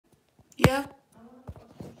Yeah.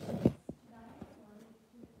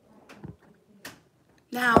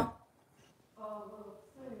 Now.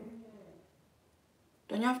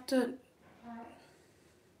 Don't you have to...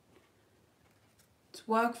 It's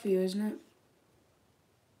work for you, isn't it?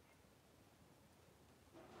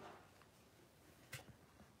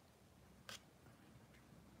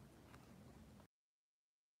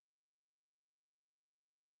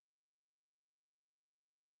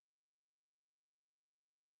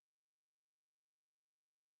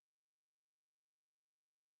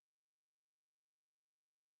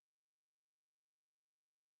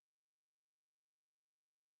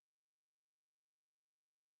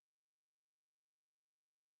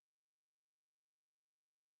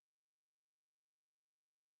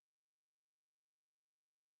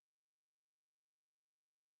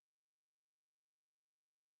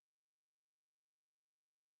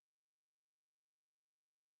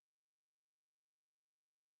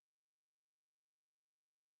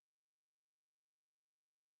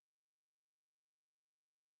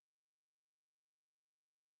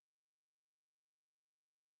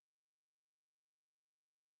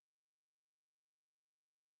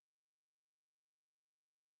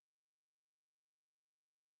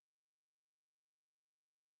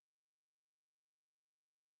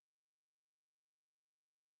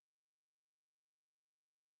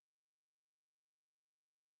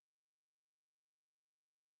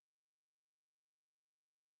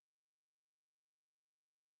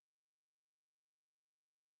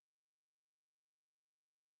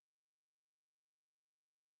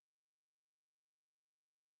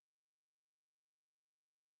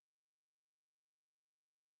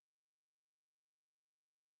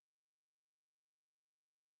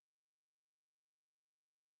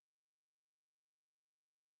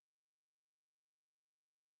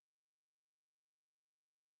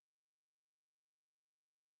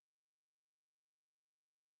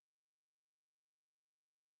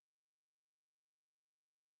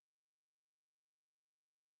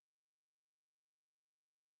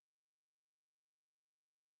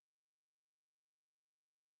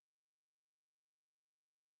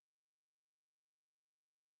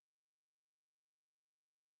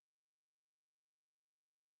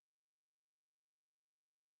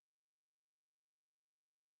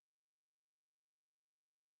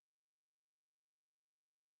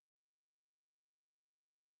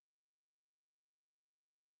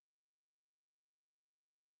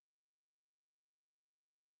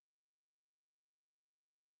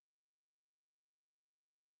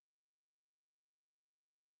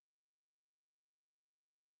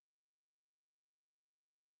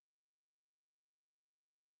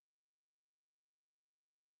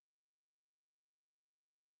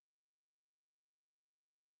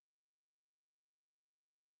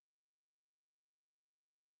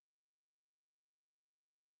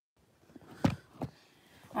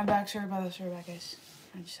 I'm back. Sorry about that. Sorry about that, guys.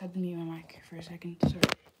 I just had to mute my mic for a second. Sorry.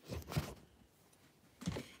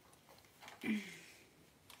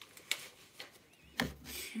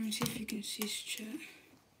 Let me see if you can see this chat.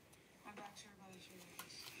 I'm back. Sorry about that. Sorry about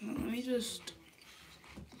that, guys. Let me just...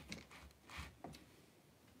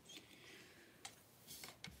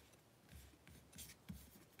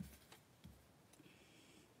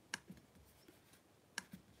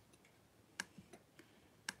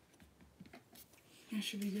 That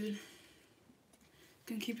should be good.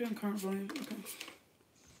 Can keep it on current volume. Okay.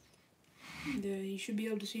 There, you should be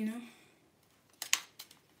able to see now.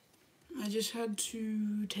 I just had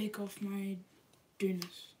to take off my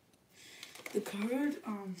Dunas. The code,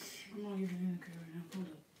 I'm not even in the code right now. Hold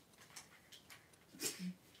up.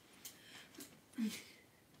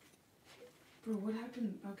 Bro, what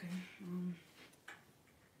happened? Okay.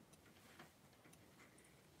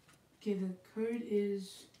 Okay, the code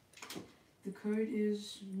is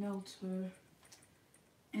Melto.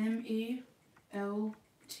 MELTO.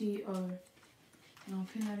 And I'll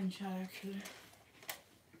pin that in chat actually.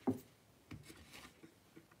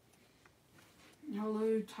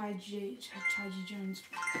 Hello Ty G Jones.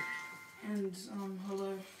 And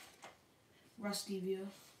hello Rusty Via.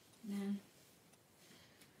 Man.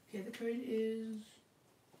 Okay, the code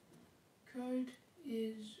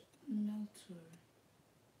is Melto.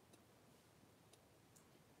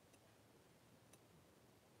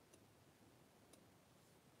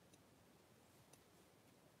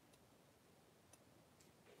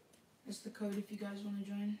 That's the code if you guys want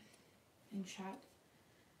to join in chat.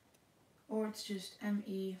 Or it's just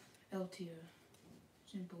MELTO.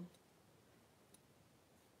 Simple.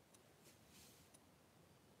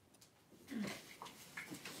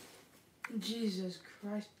 Jesus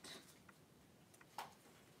Christ.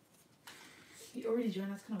 He already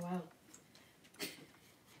joined, that's kind of wild.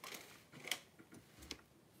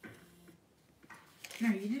 No,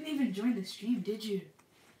 you didn't even join the stream, did you?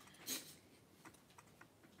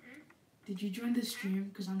 Did you join the stream?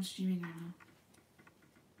 Because I'm streaming right now.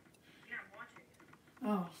 Yeah, I'm watching.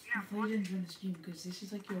 Oh, I thought you didn't join the stream because this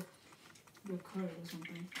is like your card or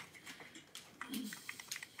something.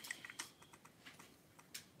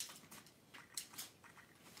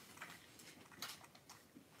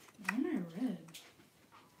 Why am I red?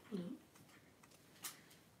 Hold up.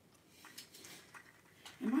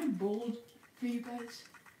 Am I bold for you guys?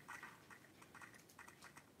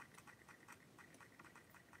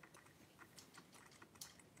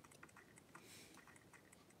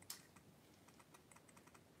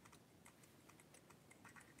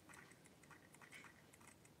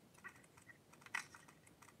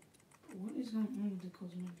 What is going on with the Cosmo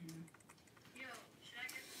camera? Yo,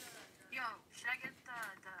 should I get the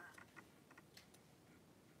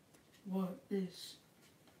What? This?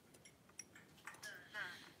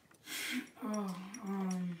 Oh,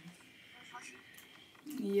 flashy?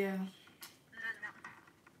 yeah, No.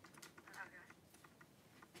 Okay.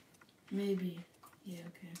 maybe. Yeah,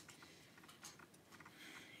 okay.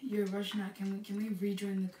 You're rushing out. Can we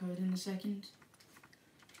rejoin the code in a second?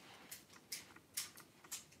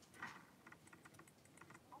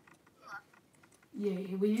 Yeah,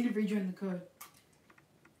 we need to rejoin the code.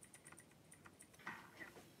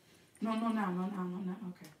 No, not now.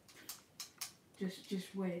 Okay.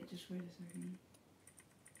 Just wait a second.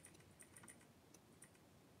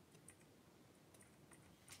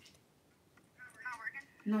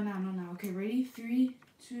 Not working? No. Okay, ready? 3,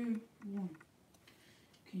 2, 1.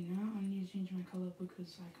 Okay, now I need to change my color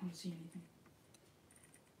because I can't see anything.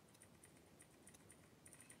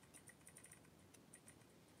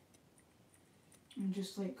 I'm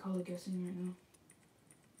just like color guessing right now.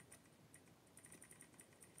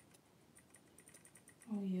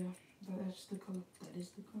 Oh yeah, that's the color. That is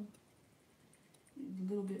the color. A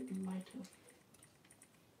little bit lighter.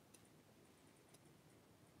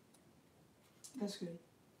 That's good.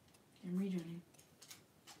 I'm rejoining.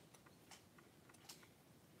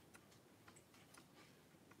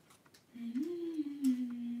 Let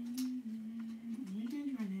me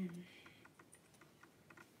change my name.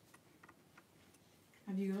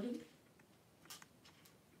 Have you got it?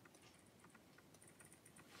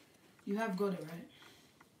 You have got it, right?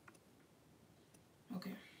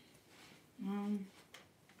 Okay.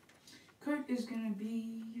 Kurt is gonna be.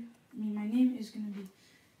 My name is gonna be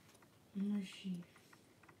Mushy.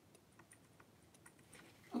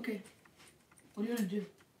 Okay. What do you wanna do?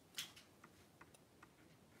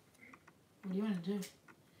 What do you wanna do?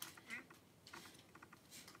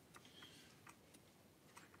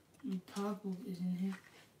 Purple is in here.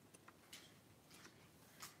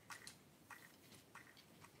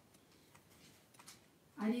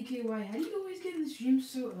 IDKY, how do you always get in the stream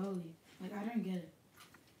so early? Like, I don't get it.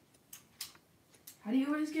 How do you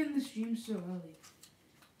always get in the stream so early?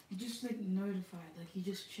 You just, like, notified. Like, you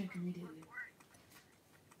just check immediately.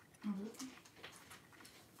 How do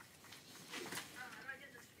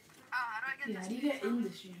I get this? Yeah, how do you get in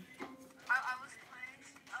the stream? I was playing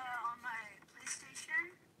on my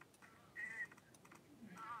PlayStation, and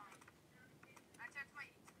I checked my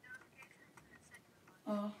notifications, and it said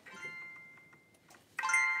you were on.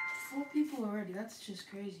 4 people already. That's just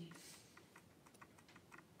crazy.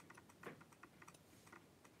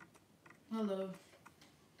 Hello.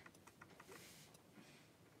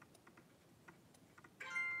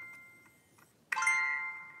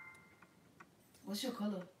 What's your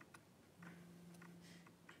color?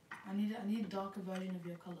 I need a darker version of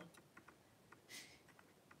your color.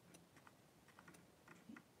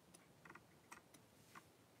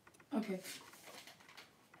 Okay.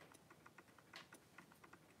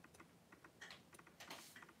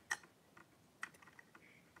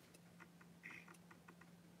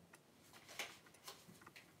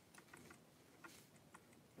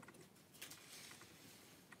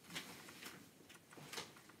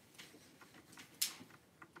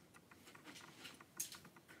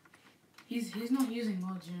 He's not using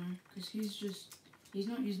mods, you know, because he's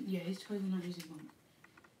not using, yeah, he's totally not using mods.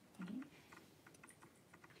 I don't.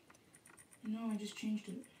 No, I just changed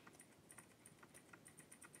it.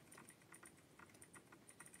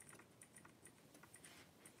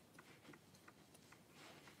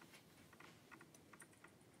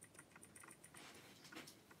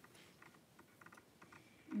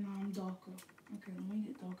 No, I'm darker. Okay, let me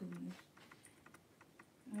get darker than this.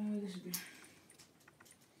 This is good.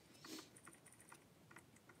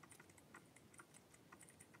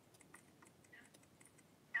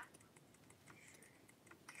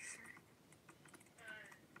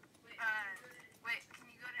 Wait, can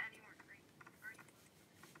you go to anywhere green?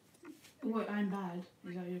 What, I'm bad?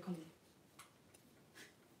 Is that your colour?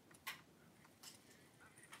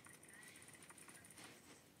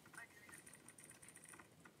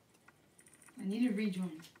 I need to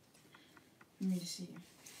rejoin. For me to see you.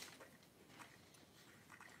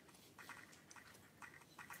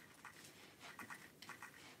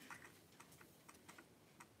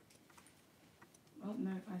 Oh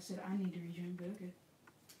no, I said I need to rejoin, but okay.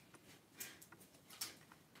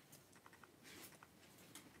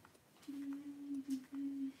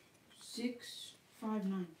 Mm-hmm.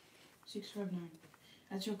 659. 659.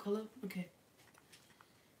 That's your color? Okay.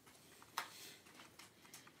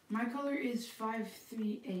 My color is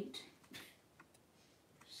 538.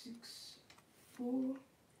 6, 4,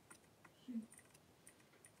 6,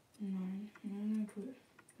 9. And I'm gonna put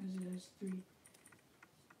as 3.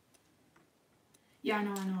 Yeah, I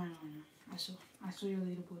know. I saw your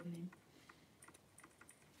leaderboard name.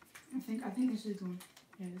 I think this is the one.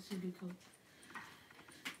 Yeah, this is a good color.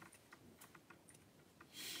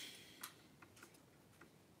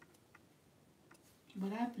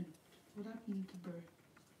 What happened? What happened to Bird?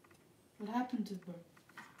 What happened to Bird?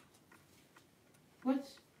 What?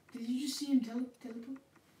 Did you just see him teleport?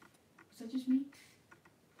 Was that just me?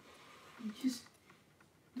 You just...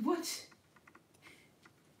 What?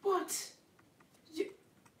 What? You...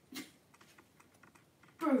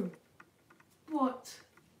 Bro, what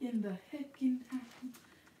in the heckin' happened?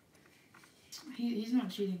 He's not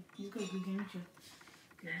cheating. He's got a good game shot.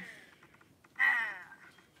 Okay.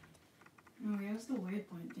 Oh, yeah, that's the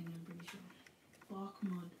waypoint thing, I'm pretty sure. Block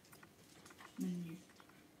mod. Menu.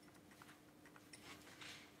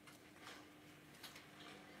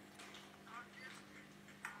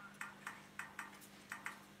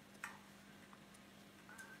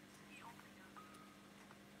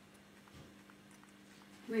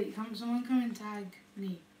 Wait, someone come and tag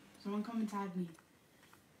me. Someone come and tag me.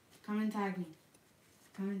 Come and tag me.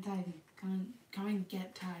 Come and tag me. Come and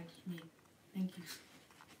get tagged me. Thank you.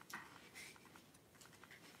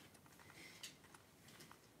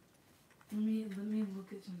 Let me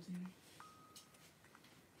look at something.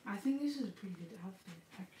 I think this is a pretty good outfit,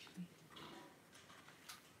 actually.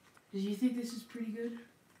 Do you think this is pretty good?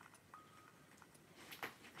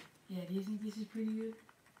 Yeah, do you think this is pretty good?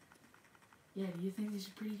 Yeah, do you think this is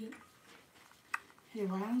pretty good? Hey,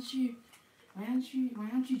 why aren't you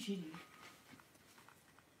cheating?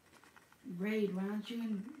 Raid, why aren't you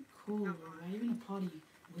in cool? Why are you in a party?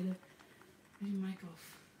 Where's your mic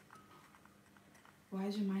off? Why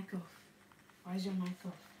is your mic off? Why is your mic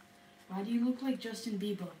off? Why do you look like Justin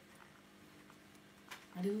Bieber?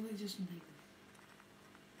 Why do you look like Justin Bieber?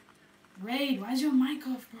 Raid, why is your mic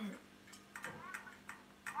off, bro?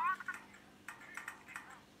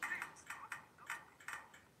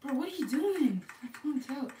 Bro, what are you doing? I can't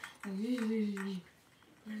tell. Oh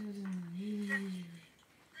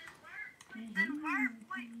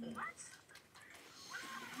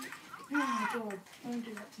my god, don't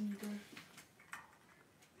do that to me, bro.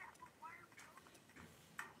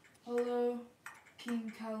 Hello,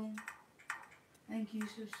 King Callum. Thank you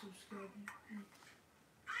for subscribing.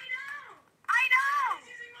 I know!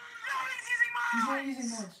 He's not using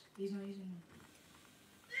mods. He's not using mods.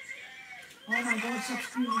 Oh my god, stop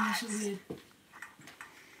screaming, that's so weird.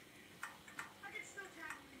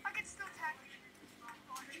 I can still tag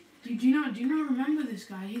you. Do you not remember this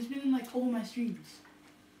guy? He's been in like all my streams.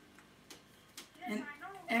 And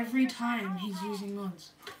every time he's using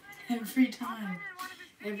mods. Every time.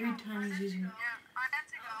 Every time he's using mods.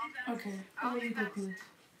 Okay, I'll let you go, cool.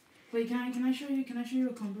 Wait, can I show you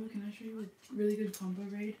a combo? Can I show you a really good combo,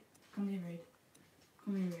 Raid? Come here, Raid.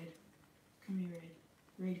 Come here, Raid. Come here, Raid.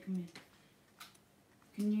 Raid, come here.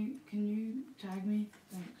 Can you tag me?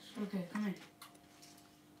 Thanks. Okay, come here.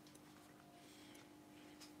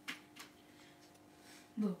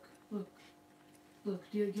 Look.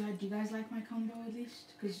 Do you guys like my combo at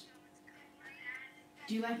least? Cause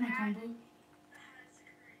do you like my combo?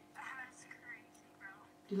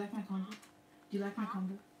 Do you like my combo? Do you like my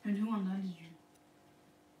combo? And who unlanded you?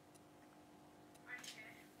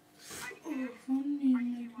 Oh, funny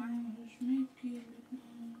McNash, Mickey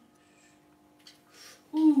McNash.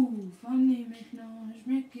 Ooh, funny McNash,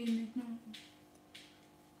 Mickey McNash.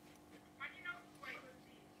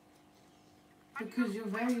 Because you're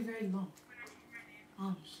very, very long.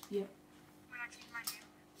 Arms, yep. When I change my name.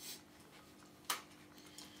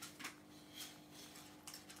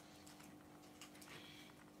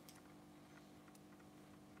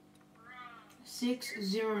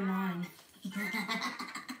 609.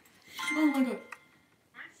 Oh my god.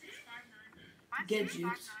 Get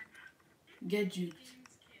juked. Get juked.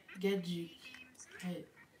 Get juked. Hey.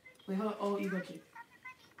 Wait, hold on. Oh, you got juked.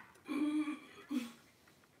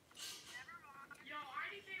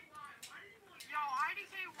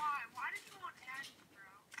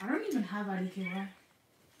 I don't even have IDKY.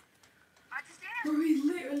 I just asked. Bro, he's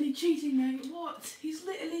literally cheating, mate. What? He's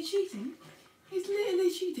literally cheating? He's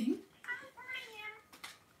literally cheating? I'm reporting him.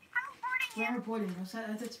 Well, I'm reporting.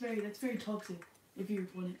 That's very toxic if you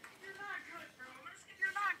report it. You're not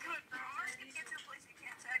good, bro. I'm just gonna get to a place you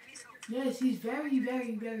can't tag me, so. Yes, he's very,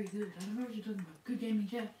 very, very good. I don't know what you're talking about. Good gaming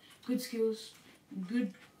chat, good skills,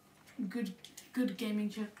 good gaming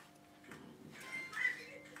chat.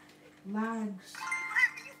 Lags.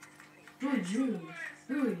 Who are you?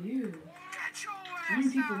 Who are you? Get your How many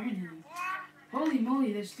ass people out, are in here? boy. Holy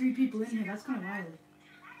moly, there's 3 people in here. That's kind of wild.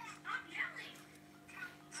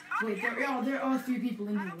 Wait, there are 3 people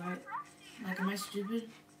in here, right? Like, am I stupid?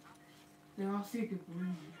 There are 3 people in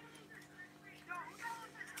here.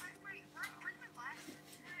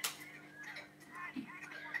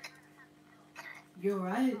 You're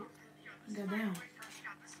right. Goddamn.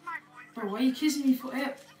 Bro, why are you kissing me for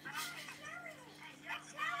it?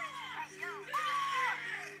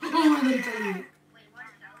 Oh, I gotta tell you.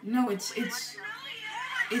 No, it's EO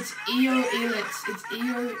Elitz. It's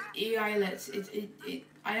EO Elitz.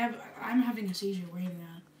 I'm having a seizure right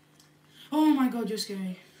now. Oh my god, you're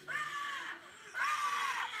scary.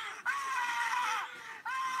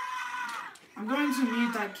 I'm going to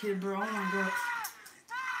mute that kid, bro. Oh my god.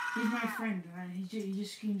 He's my friend, right? He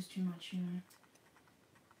just screams too much, you know.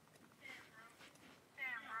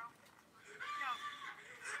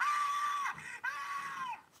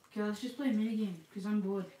 Okay, let's just play a minigame, because I'm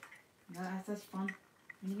bored. That's fun.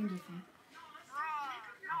 Minigames are fun.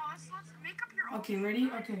 Okay,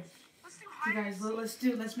 ready? Okay. Okay guys,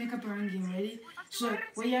 let's make up our own game, ready? So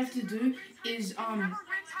what you have to do is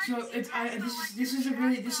so it's this is a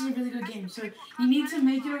really good game. So you need to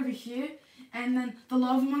make it over here, and then the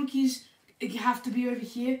lava monkeys have to be over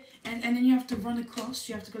here, and then you have to run across.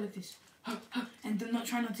 You have to go like this, and then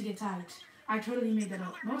try not to get tagged. I totally made that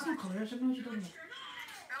up. No, it's not colors. I don't know what you're talking about.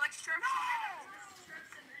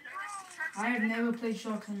 I have never played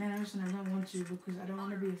Sharks and Minnows, and I don't want to because I don't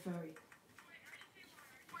want to be a furry.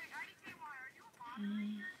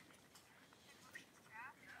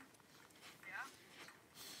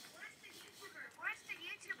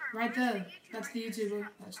 Right there. That's the YouTuber.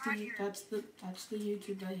 That's the YouTuber. That's the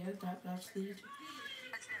YouTuber. Yeah, that's the YouTuber.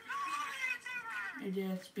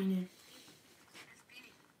 Yeah, it's Beanie.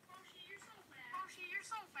 You're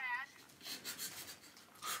so bad.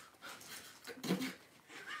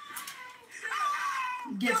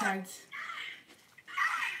 Get tagged.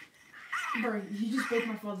 Bro, he just broke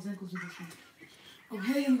my father's ankles with this one. Oh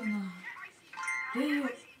hell no. Hey,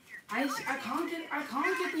 ice. I can't get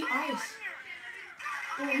the ice.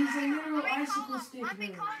 Oh, he's a literal icicle stick, bro.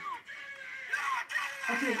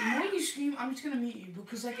 Okay, the more you scream, I'm just gonna mute you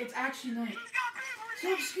because like it's actually nice.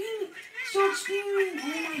 Stop screaming! Stop screaming!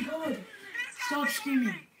 Oh my god! Stop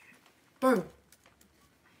screaming, bro.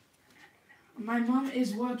 My mom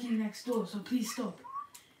is working next door, so please stop.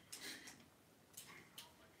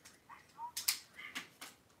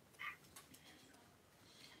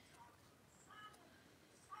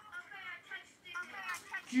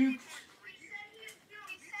 Juke.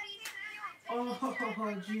 Oh,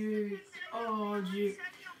 Juke. Oh, Juke.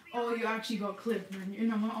 Oh, you actually got clipped, man. You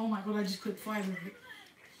know, oh my god, I just clipped 5 of it.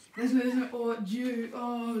 There's no, oh, Juke.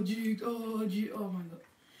 Oh, Juke. Oh, Juke. Oh my god.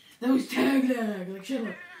 That was tag lag. Like, shut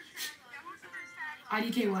up.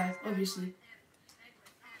 IDKY, obviously.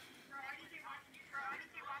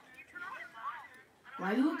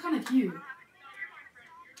 Why do you look kind of cute?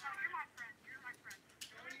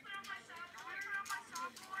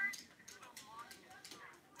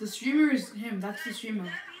 The streamer is him. That's the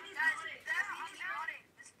streamer.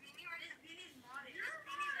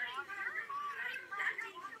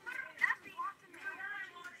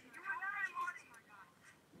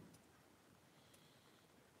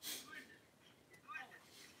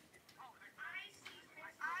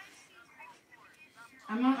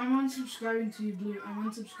 I'm unsubscribing to you, Blue. I'm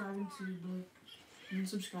unsubscribing to you, Blue. I'm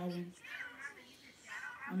unsubscribing.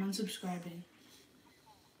 I'm unsubscribing.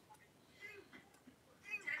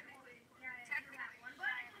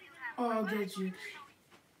 Oh, I'll get you.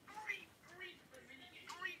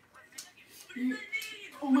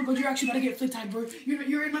 Oh my god, you're actually about to get flick tagged, bro.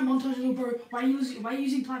 You're in my montage, little bro. Why are you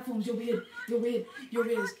using platforms? You're weird. You're weird. You're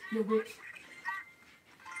weird. You're weird.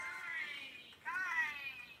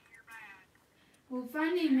 Well,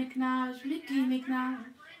 funny McNash, Mickey McNash.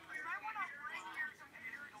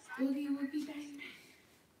 Boogie woogie bang bang.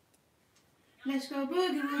 Let's go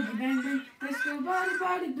boogie woogie bang bang. Let's go body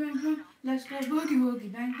body bang bang. Let's go boogie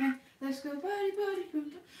woogie bang bang. Let's go body body bang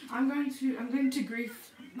bang. I'm going to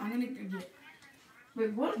grief. Yeah.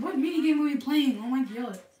 Wait, what mini game were we playing? Oh my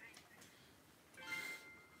god.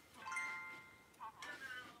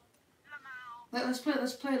 Let's play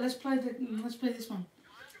this one.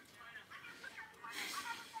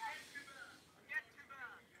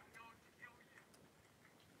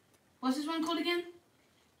 What's this one called again?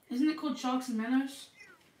 Isn't it called Sharks and Minnows?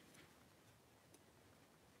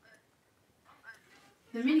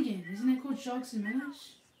 The minigame, isn't it called Sharks and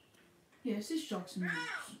Minnows? Yes, it's Sharks and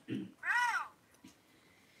Minnows.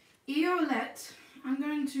 Eolette, I'm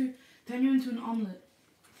going to turn you into an omelette.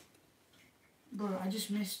 Bro, I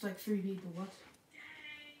just missed like 3 people, what?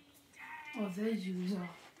 Oh, there you are.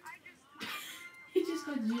 He just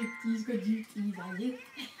got juked, he's got juked, he's like it.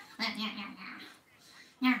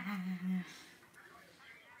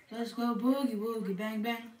 Let's go boogie woogie bang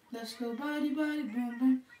bang. Let's go body body boom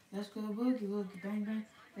boom. Let's go boogie woogie bang bang.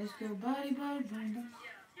 Let's go body body boom boom.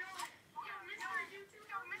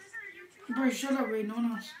 Bro, shut up, Ray. No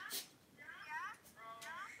one else.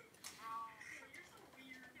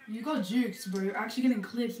 You got jukes, bro. You're actually getting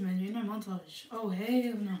clips, man. You're in my montage. Oh,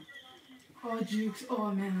 hell no. Oh, jukes.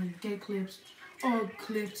 Oh, man. Get clips. Oh,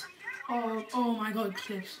 clipped. Oh my god,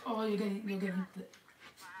 clips. Oh, you're getting clipped.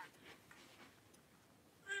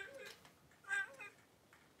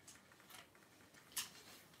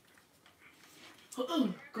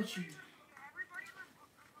 Oh, got you.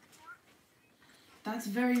 That's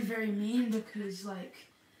very, very mean because, like,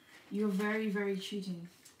 you're very, very cheating.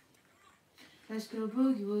 Let's go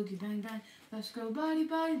boogie woogie bang bang. Let's go body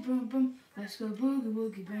body boom boom. Let's go boogie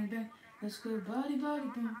woogie bang bang. Let's go body body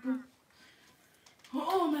boom boom.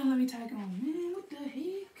 Oh man, let me tag on. Man, what the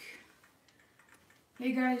heck?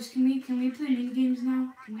 Hey guys, can we play mini games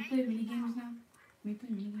now? Can we play mini games now? Can we play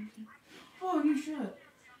mini games now? Oh, new shirt.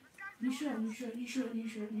 New shirt.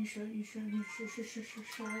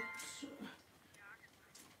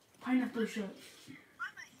 Pineapple shirt.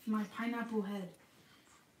 My pineapple head.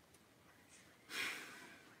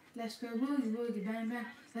 Let's go boogie woogie bang bang.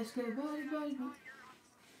 Let's go body body bang.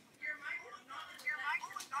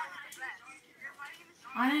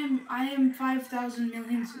 I am 5,000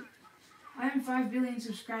 million. I am 5 billion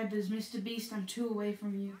subscribers, Mr. Beast. I'm 2 away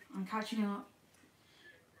from you. I'm catching up.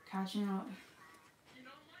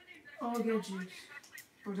 Oh, good juice.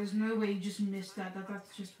 Bro, there's no way you just missed that.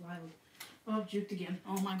 That's just wild. Oh, juked again.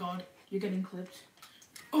 Oh my god, you're getting clipped.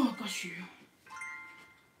 Oh, gosh, you.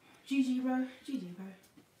 GG, bro.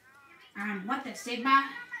 What the Sigma?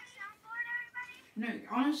 No,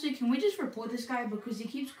 honestly, can we just report this guy because he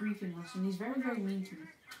keeps griefing us and he's very, very mean to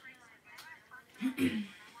me.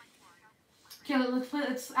 Okay,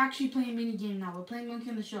 let's actually play a mini game now. We're playing Monkey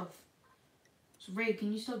on the Shelf. So Ray,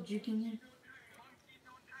 can you stop juking him?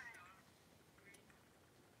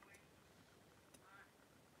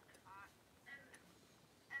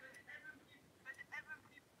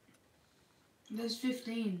 There's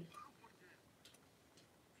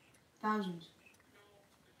 15,000.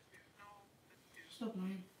 Stop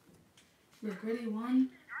lying. Look, ready? 1,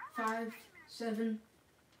 5, 7,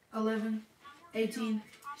 11, 18,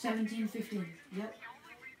 17, 15. Yep.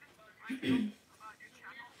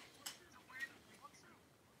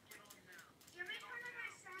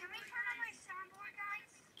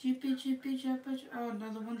 Chippy, chopper. Oh,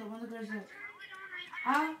 no, the one that goes up.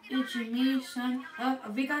 Ah, itchy me, son.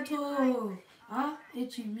 Arigato. Ah,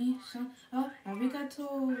 itchy me, son.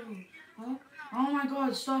 Arigato. Oh my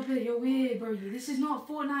god, stop it. You're weird, bro. This is not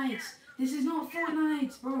Fortnite.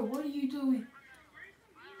 Bro. What are you doing?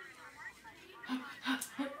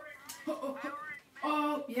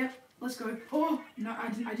 Oh, yep. Let's go. Oh, no, I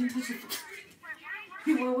didn't touch it.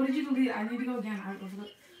 Well, what did you delete? I need to go again. I forgot.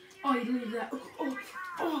 Oh, you deleted that.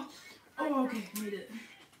 Oh, okay. Made it.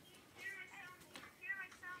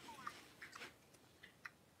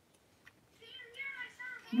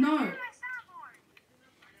 No.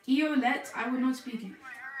 Eolette, I will not speak it.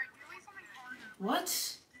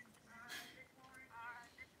 What?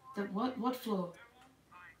 The what floor?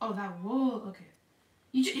 Oh, that wall. Okay.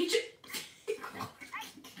 He just. Did you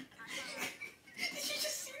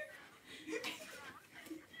just see it?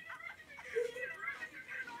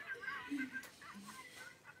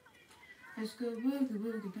 Let's go boogie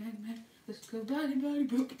boogie bang bang. Let's go body body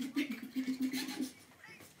boogie.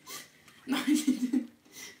 No, I didn't.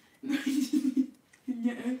 No, I didn't.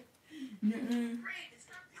 No.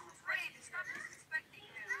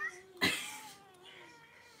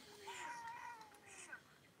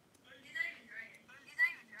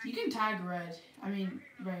 You can tag Red,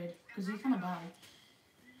 because he's kind of bad.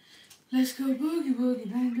 Let's go boogie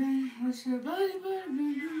woogie bang bang. Let's go body body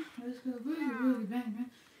bang bang. Let's go boogie woogie bang bang.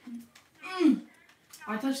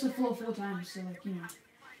 I touched the floor 4 times, so like, you know.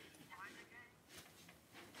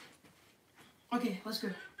 Okay, let's go.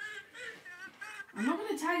 I'm not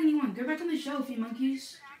gonna tag anyone. Go back on the shelf, you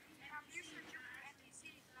monkeys.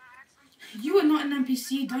 You are not an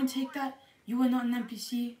NPC. Don't take that. You are not an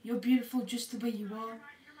NPC. You're beautiful just the way you are.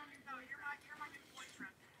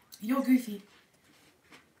 You're goofy.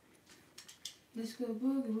 Let's go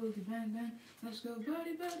boogie woogie bang bang. Let's go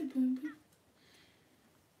buddy buddy boom boom.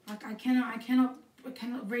 Like I cannot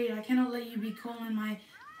raid. I cannot let you be calling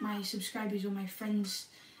my subscribers or my friends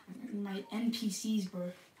my NPCs,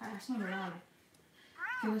 bro. That's not allowed.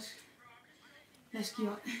 Okay, let's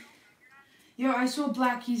go. Yo, I saw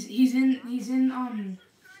Black. He's in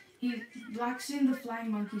Black's in the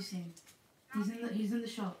flying monkey scene. He's in the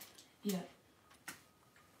shop. Yeah.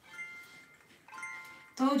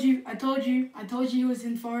 I told you he was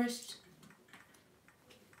in forest.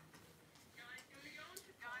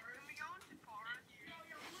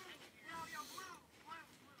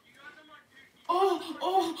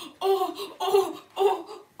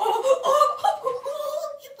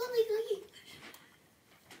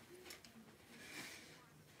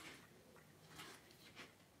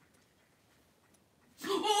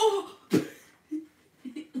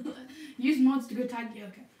 Use mods to go tag you.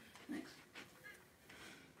 Okay, thanks.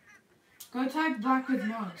 Go tag Black with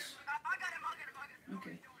mods.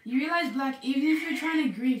 Okay. You realize, Black, even if you're trying to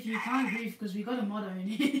grief, you can't grief because we got a mod in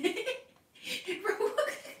here. Bro,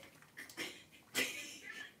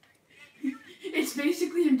 it's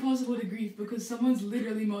basically impossible to grief because someone's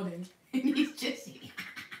literally modding. And he's just...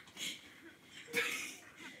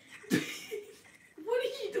 What do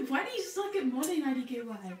you do? Why do you suck at modding, IDKY?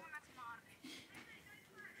 Why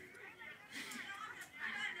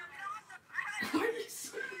are you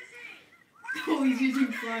so... Oh, he's using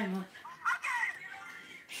fly, huh?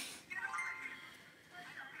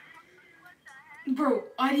 Bro,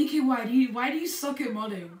 IDKY, why do you suck at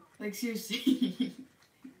modding? Like, seriously.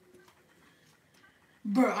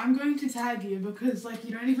 Bro, I'm going to tag you because, like,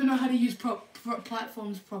 you don't even know how to use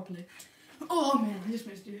platforms properly. Oh, man, I just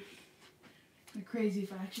missed you. You're crazy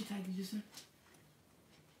if I actually tag you just now.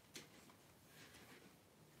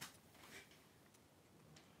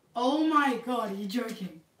 Oh my god, are you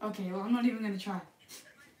joking? Okay, well, I'm not even gonna try.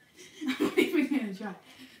 I'm not even gonna try.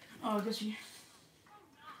 Oh, I guess you...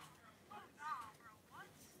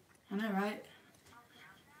 I know, right?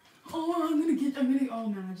 Oh, oh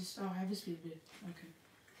man, I have a speed bit. Okay.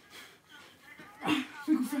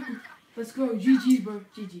 Let's go, GG's, bro,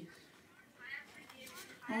 GG.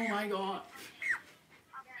 Oh my god.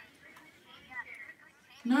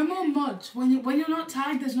 No more mods. When you're not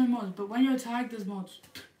tagged, there's no mods, but when you're tagged, there's mods.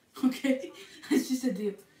 Okay? That's just a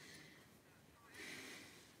deal.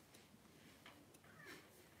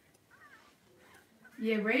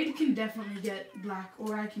 Yeah, Raid can definitely get Black,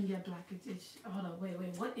 or I can get Black. It's hold on, wait,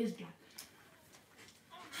 what is Black?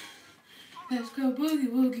 Let's go boogie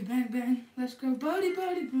woogie bang bang. Let's go buddy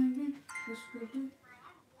buddy bang bang. Let's go boogie.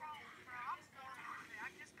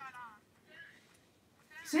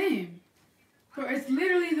 Same. Bro, it's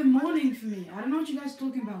literally the morning for me. I don't know what you guys are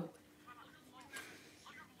talking about.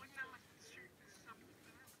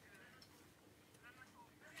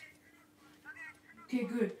 Okay,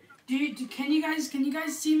 good. Can you guys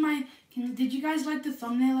see my... Did you guys like the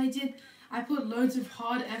thumbnail I did? I put loads of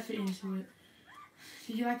hard effort into it.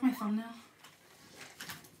 Did you like my thumbnail?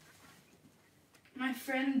 My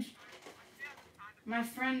friend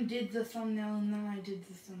did the thumbnail and then I did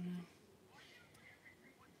the thumbnail.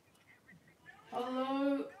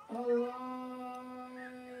 Hello,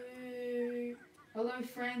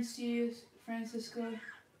 Francisco.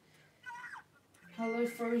 Hello,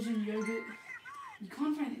 Frozen Yogurt. You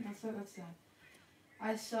can't find it. That's sad.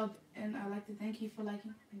 I sub and I like to thank you for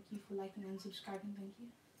liking. Thank you for liking and subscribing. Thank you.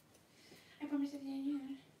 I promise at the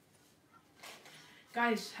end.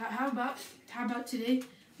 Guys, how about today?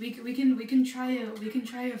 We can try a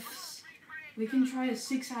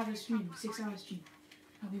 6-hour stream. 6-hour stream.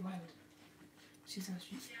 That'll be wild. 6-hour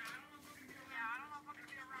stream.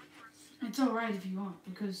 It's alright if you want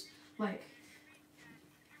because like.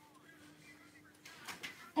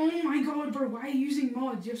 Oh my god, bro, why are you using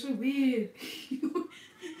mods? You're so weird.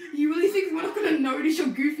 You really think we're not gonna notice your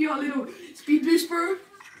goofy little speed boost, bro?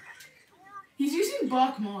 He's using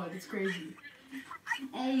Bark mod, it's crazy.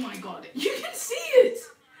 Oh my god, you can see it!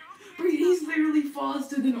 Bro, he's literally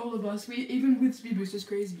faster than all of us, even with speed boost, it's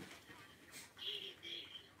crazy.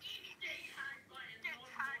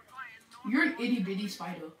 You're an itty bitty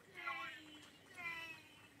spider.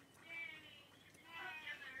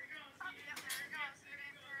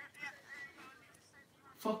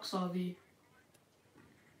 Fuck Savi.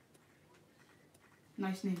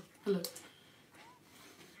 Nice name. Hello.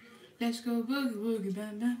 Let's go boogie woogie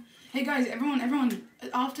bam bam. Hey guys, everyone,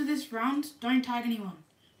 after this round, don't tag anyone.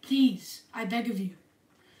 Please, I beg of you.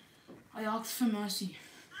 I ask for mercy.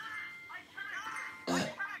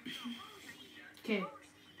 Okay.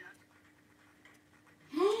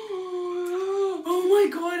 Oh my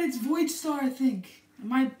god, it's Void Star, I think.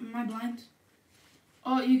 Am I blind?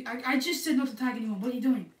 Oh, I just said not to tag anyone. What are you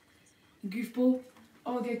doing? Goofball.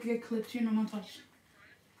 Oh, get clipped. You're not touched.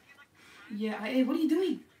 Yeah, hey, what are you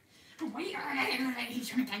doing? Why are you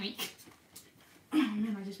trying to tag me? Oh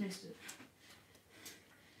man, I just missed it.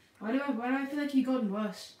 Why do I feel like he gotten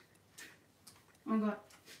worse? Oh god.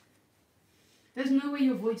 There's no way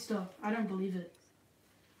you're Void Star. I don't believe it.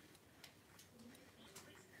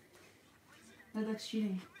 That's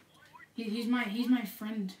cheating. He's my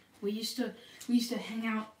friend. We used to hang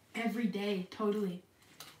out every day, totally.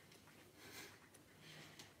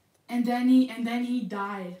 And then he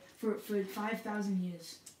died for 5,000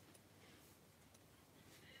 years.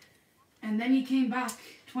 And then he came back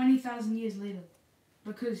 20,000 years later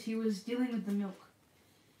because he was dealing with the milk.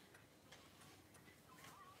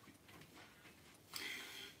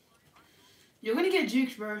 You're gonna get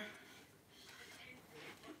juked, bro.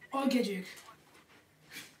 I'll get juked.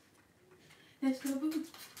 Let's go, boo.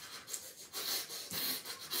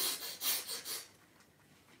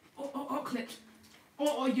 Oh, clipped.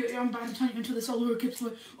 Oh, I'm bad. I'm turning into the solar eclipse.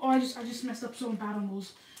 Oh, I just messed up so bad on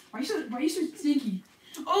walls. Why are you so sneaky?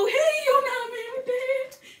 Oh, hey, you're not man with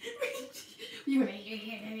that.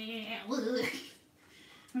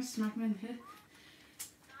 I smack him in the head.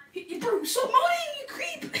 Bro, stop moaning, you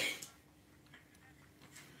creep.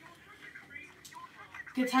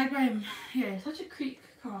 Get tagged by him. Yeah, such a creep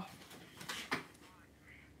car.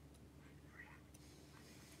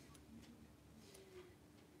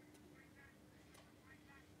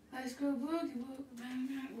 Let's go boogie, bang,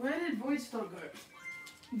 bang. Where did Void Star go?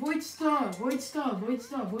 Void Star.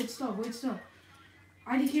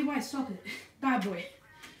 IDKY, stop it. Bad boy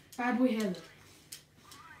Halo.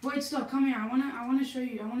 Void Star, come here. I wanna show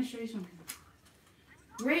you something.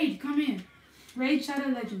 Raid, come here. Raid Shadow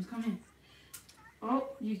Legends, come here.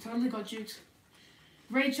 Oh, you totally got jukes.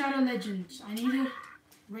 Raid Shadow Legends. I need a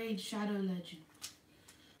Raid Shadow Legend.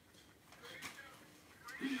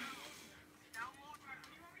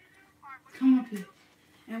 Come up here.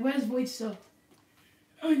 And where's Void Star?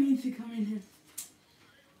 I need to come in here.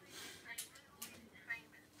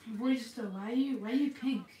 Void Star, why are you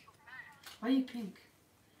pink? Why are you pink?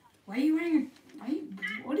 Why are you wearing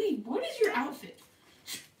what is your outfit?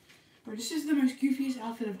 Bro, this is the most goofiest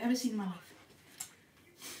outfit I've ever seen in my life.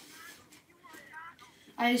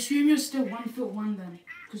 I assume you're still 1'1" then,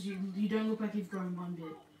 because you don't look like you've grown one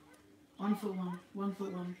bit.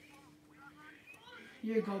 1'1".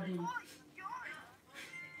 You're a goblin.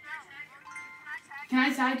 Can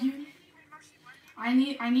I tag you? I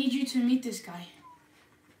need you to meet this guy.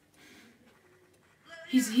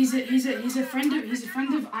 He's a friend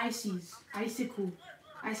of Icy's. Icicle,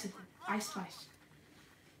 Ice Spice.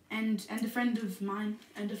 And a friend of mine,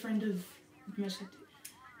 and a friend of Mercedes.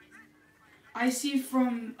 I see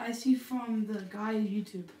from the guy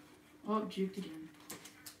YouTube. Oh, juked again.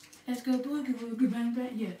 Let's go boogie bang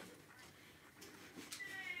bang. Yeah.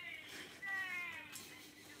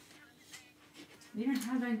 They don't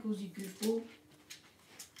have ankles, you goofball.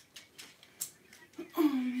 Oh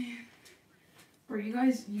man. Bro, you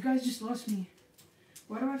guys just lost me.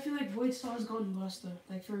 Why do I feel like Void Star's gotten lost though?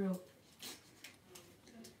 Like for real.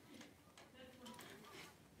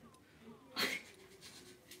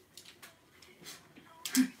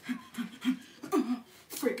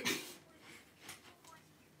 Frick.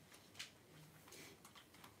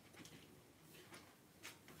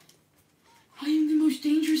 I am the most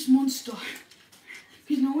dangerous monster.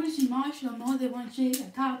 Because no one is martial more than one shade. I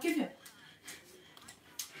can't give you.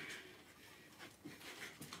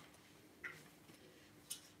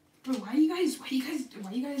 Bro, why are you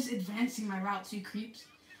guys advancing my routes, you creeps?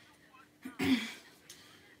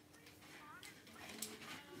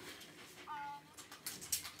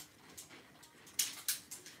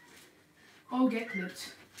 Oh, get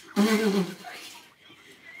clipped.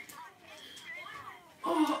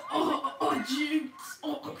 Oh, jukes.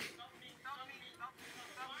 Oh.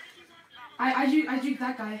 I juked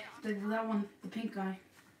that guy, that one, the pink guy.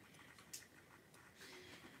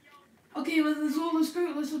 Okay, let's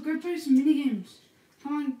go play some mini games.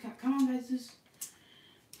 Come on, guys.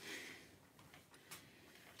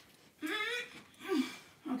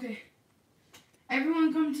 Okay.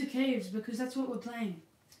 Everyone come to caves because that's what we're playing.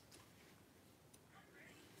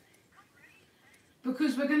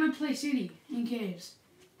 Because we're gonna play city in caves.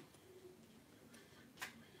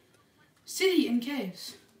 City in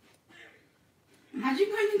caves. Imagine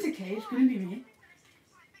going into caves, couldn't be me.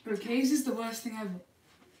 Bro, caves is the worst thing ever.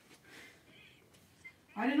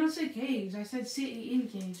 I did not say caves, I said city in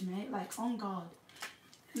caves, mate. Like, on guard.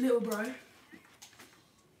 Little bro.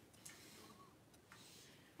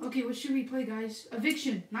 Okay, what should we play, guys?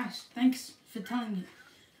 Eviction. Nice. Thanks for telling me.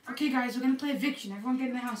 Okay, guys, we're gonna play eviction. Everyone get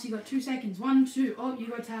in the house. You got 2 seconds. 1, 2. Oh, you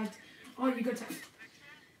got tagged. Oh, you got tagged.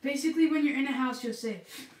 Basically, when you're in a house, you're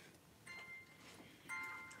safe.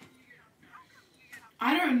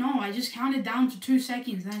 I don't know. I just counted down to 2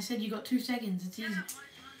 seconds, and I said you got 2 seconds. It's easy.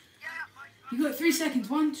 You got 3 seconds.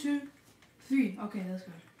 1, 2, 3. Okay, let's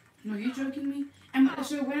go. No, you're joking me. And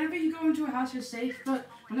so whenever you go into a house, you're safe. But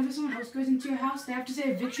whenever someone else goes into your house, they have to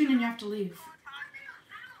say eviction, and you have to leave.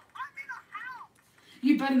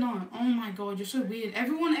 You better not. Oh my god, you're so weird.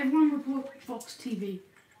 Everyone report Fox TV.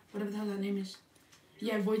 Whatever the hell that name is.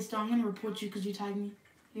 Yeah, Voidstar, I'm gonna report you because you tagged me.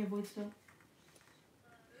 Yeah, Voidstar.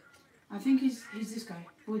 I think he's this guy,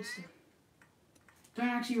 Voidstar. Don't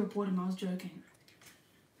actually report him, I was joking.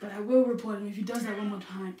 But I will report him if he does that one more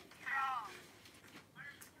time.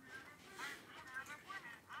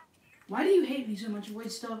 Why do you hate me so much,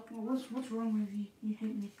 Voidstar? Well, what's wrong with you? You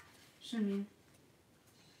hate me. So mean.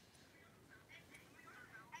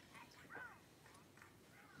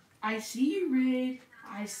 I see you, Red.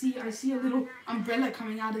 I see a little umbrella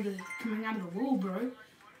coming out of the wall, bro.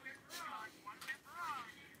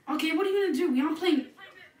 Okay, what are you gonna do? We aren't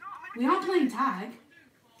playing tag.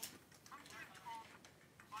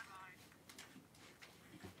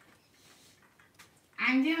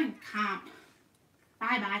 I'm doing comp.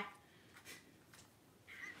 Bye bye.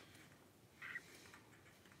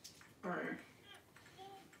 Bro.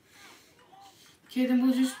 Okay, then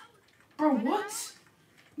we'll just. Bro, what?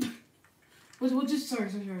 We'll just sorry.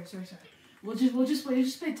 We'll just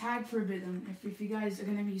play tag for a bit then. If you guys are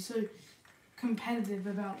gonna be so competitive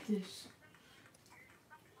about this.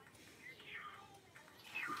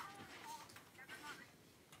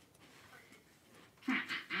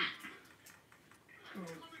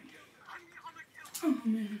 Oh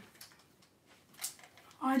man.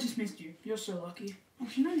 I just missed you. You're so lucky.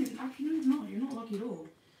 Actually no, you're not. You're not lucky at all.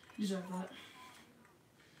 You deserve that.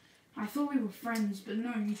 I thought we were friends, but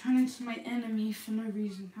no, you turned into my enemy for no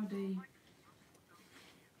reason. How dare you?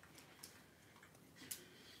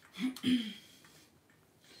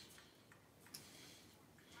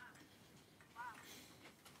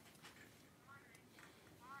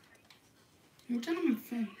 You're telling my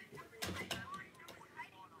phone.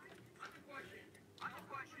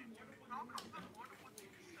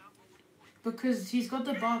 Because he's got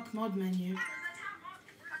the Bark mod menu.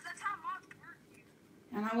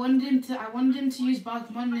 And I wanted him to use Bark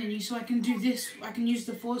mod menu so I can do this. I can use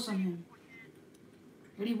the force on him.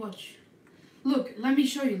 Ready? Watch. Look, let me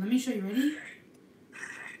show you. Ready?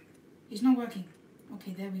 It's not working.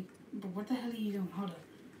 Okay, there we. But what the hell are you doing? Hold on.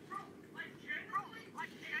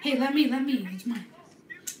 Hey, let me. It's mine.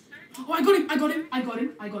 Oh, I got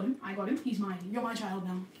him. He's mine. You're my child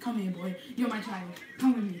now. Come here, boy. You're my child.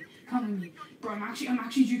 Come with me. Bro, I'm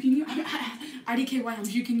actually juking you. IDKY, I'm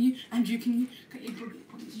juking you.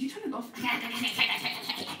 Did you turn it off?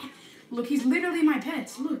 Look, he's literally my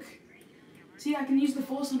pet. Look. See, I can use the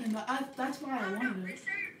force on him. That's why I wanted it.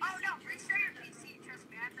 Oh no, restart your PC. Trust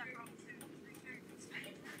me, I have that problem too. Restart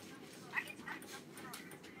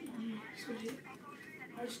your PC.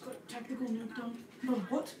 I just got tactical nuked on. Bro,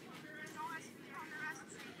 what?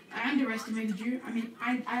 I underestimated you. I mean,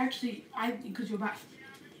 I because you're back.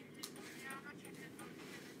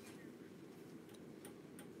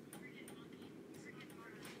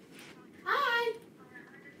 Hi!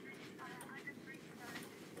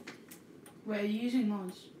 Wait, are you using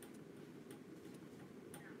mods?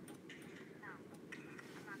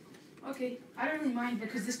 Okay, I don't really mind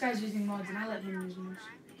because this guy's using mods and I let him use mods.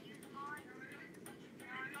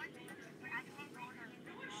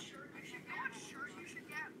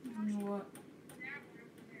 You know what?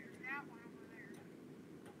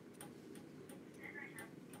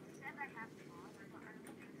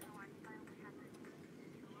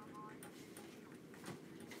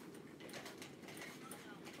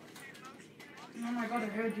 Oh my god, I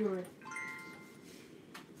heard you already.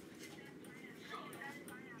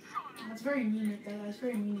 That's very mean. That's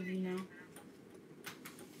very mean of you now.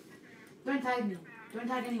 Don't tag me. Don't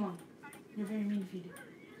tag anyone. You're very mean if you do.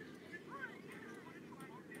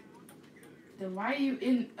 Then why are you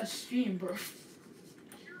in a stream, bro?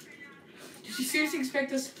 Did you seriously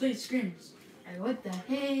expect us to play scrims? Like, what the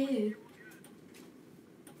hell?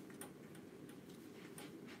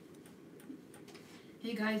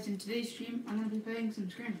 Hey guys, in today's stream, I'm gonna be playing some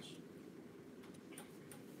scrims.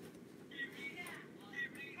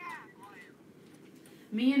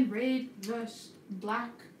 Me and Red versus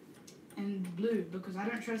Black and Blue, because I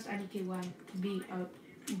don't trust IDKY to be a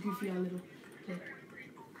goofy little player.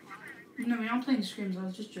 No, we aren't playing scrims, I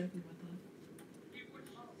was just joking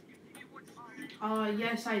about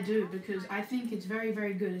Yes, I do, because I think it's very,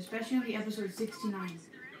 very good, especially on the episode 69.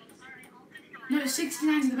 No,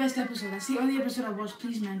 69 is the best episode. That's the only episode I watched.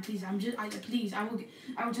 Please, man, please. Please, I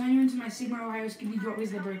will turn you into my Sigma Ohio Skibby Drop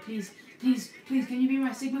Whistler, bro. Please, please, please, can you be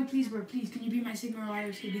my Sigma? Please, bro. Please, can you be my Sigma Ohio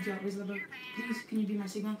Skibby Drop Whistler, bro? Please, can you be my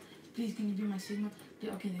Sigma? Please, can you be my Sigma?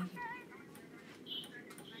 Yeah, okay, thank you.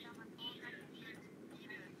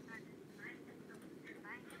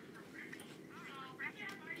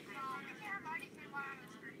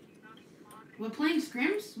 We're playing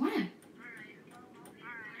scrims? When?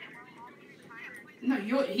 No,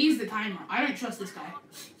 he's the timer. I don't trust this guy.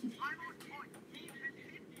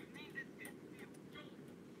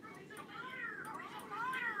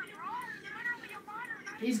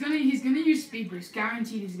 He's gonna use speed boost.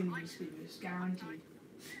 Guaranteed he's gonna use speed boost. Guaranteed.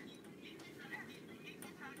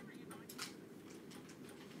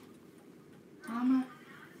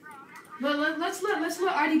 Let's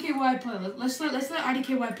let IDKY play. Let's let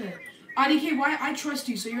IDKY play. IDKY, I trust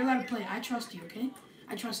you, so you're allowed to play. I trust you, okay?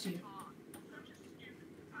 I trust you.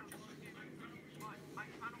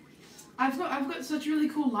 I've got such a really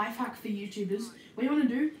cool life hack for YouTubers. What you want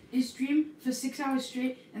to do is stream for 6 hours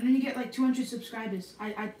straight, and then you get like 200 subscribers.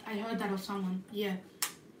 I heard that of someone. Yeah.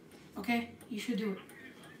 Okay? You should do it.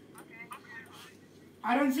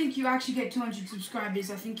 I don't think you actually get 200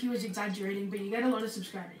 subscribers. I think he was exaggerating, but you get a lot of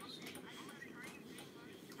subscribers.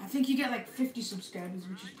 I think you get like 50 subscribers,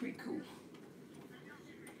 which is pretty cool.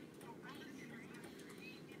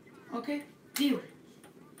 Okay? Deal.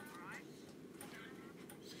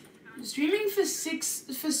 Streaming for 6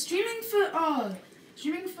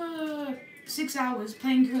 hours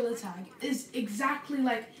playing Gorilla Tag is exactly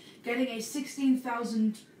like getting a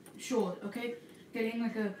 16,000 short, okay? Getting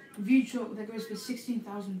like a view short that goes for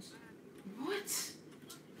 16,000. What?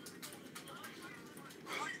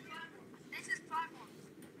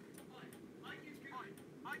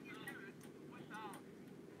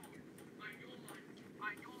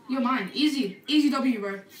 You're mine. Easy. Easy W,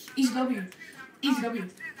 bro. Easy W. Easy W.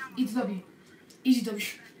 Easy W. Easy W.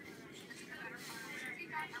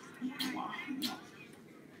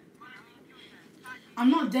 I'm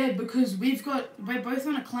not dead because we're both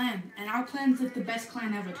on a clan, and our clan's like the best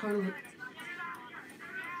clan ever, totally.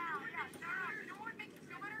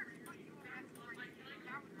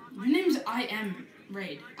 Your name's I am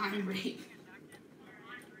Raid. I'm Raid.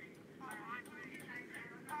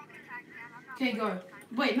 Okay, go.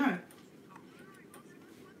 Wait, no.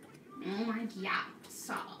 Oh my god.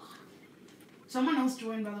 Someone else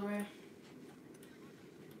joined, by the way.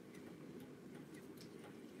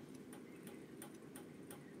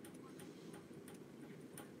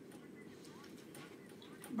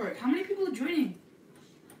 Bro, how many people are joining?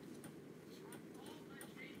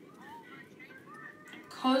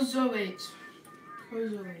 Kozo8.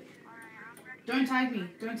 Kozo8. Don't tag me.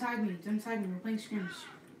 Don't tag me. Don't tag me. We're playing scrims.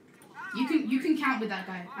 You can count with that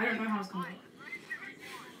guy. I don't know how it's going to go.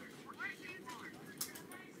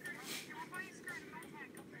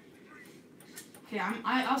 Okay,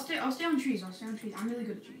 I'll stay on trees. I'll stay on trees. I'm really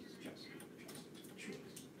good at trees. Trust. Trees.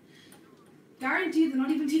 Guaranteed, they're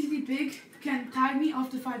not even TTV big. Can tag me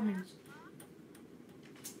after 5 minutes.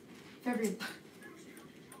 February.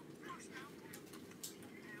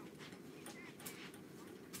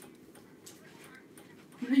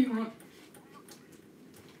 What do you want?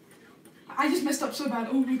 I just messed up so bad.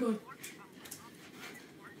 Oh my god.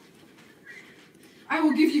 I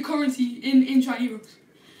will give you currency in shiny rocks.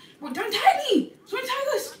 What? Don't tag me! Don't tag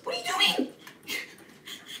us! What are you doing?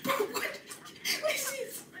 Bro, what? What is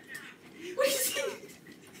this? What is this?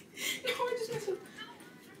 No, I just messed up.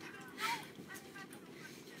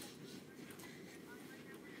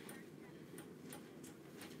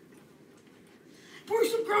 Bro,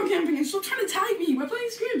 stop ground camping and stop trying to tag me. We're playing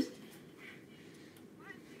scrims.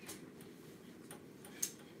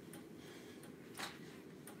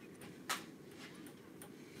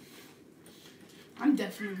 I'm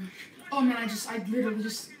definitely. Oh man, I literally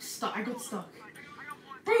just stuck. I got stuck.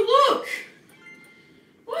 Bro, look!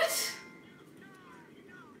 What?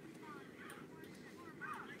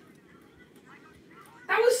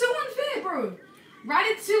 That was so unfair, bro.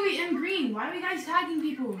 Ratatouille and Green. Why are you guys tagging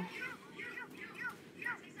people?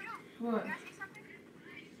 What?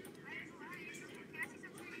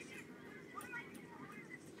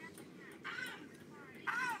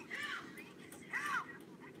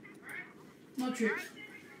 Not true.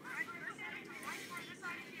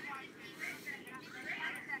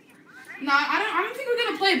 No, I don't think we're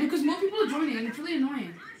gonna play because more people are joining and it's really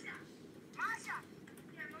annoying.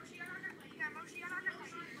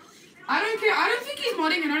 I don't care. I don't think he's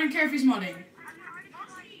modding and I don't care if he's modding.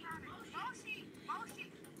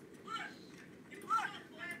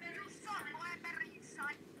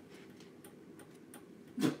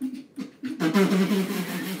 Bro,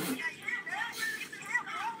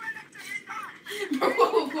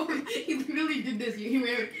 he really did this.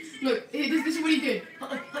 Look, this is what he did.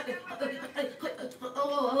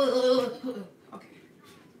 Okay.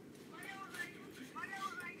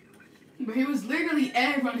 But he was literally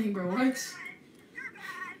air running, bro. What?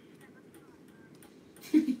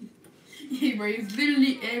 Yeah, bro, he's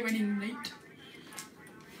literally air running late.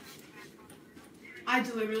 I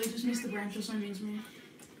deliberately just missed the branch, that's what it means to me.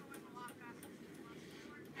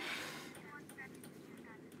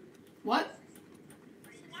 What?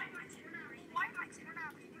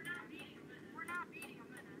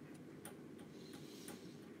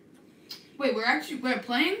 Wait, we're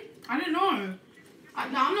playing? I didn't know. No,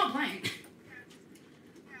 I'm not playing.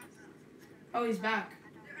 Oh, he's back.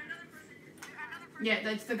 Yeah,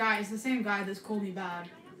 that's the guy. It's the same guy that's called me bad.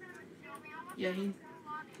 Yeah, he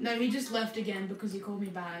just left again because he called me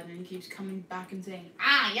bad, and he keeps coming back and saying,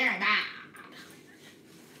 "Ah, you're bad."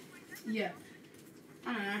 Yeah.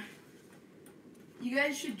 I don't know. You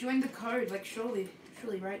guys should join the code, like surely,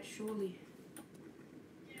 right? Surely.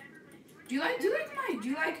 Do you like the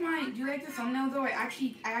thumbnail though? I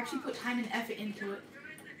actually put time and effort into it.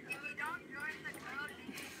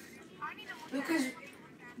 Because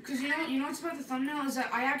you know what's about the thumbnail is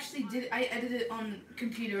that I edited it on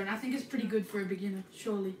computer, and I think it's pretty good for a beginner,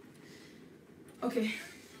 surely. Okay.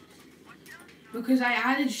 Because I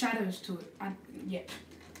added shadows to it. Yeah.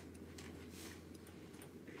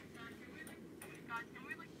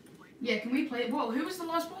 Yeah, can we play it? Whoa, who was the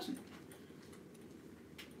last person?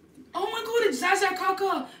 Oh my god, it's Zaza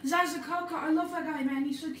Kaka! Zaza Kaka, I love that guy, man.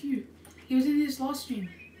 He's so cute. He was in this last stream.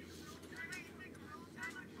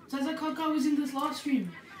 Zaza Kaka was in this last stream.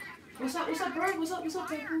 What's up, bro? What's up, people?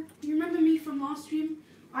 You remember me from last stream?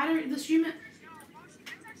 The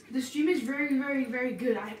stream is very, very, very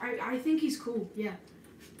good. I think he's cool, yeah.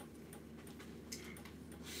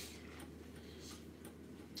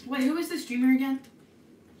 Wait, who is the streamer again?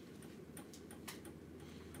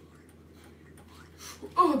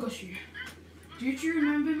 Oh, I got you. Do you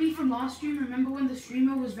remember me from last stream? Remember when the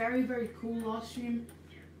streamer was very, very cool last stream?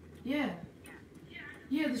 Yeah.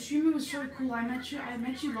 Yeah, the streamer was so cool. I met you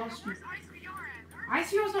last stream.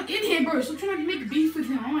 ICR's not in here, bro. Stop trying to make beef with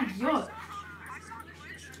him. Oh my god.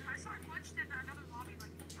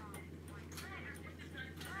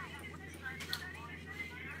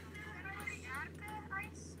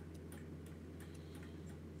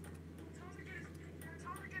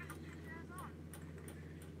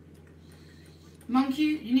 Monkey,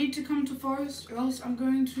 you need to come to Forest, or else I'm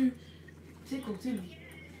going to tickle Timmy.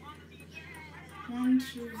 1,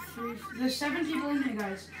 2, 3. There's 7 people in here,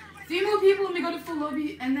 guys. 3 more people and we go to full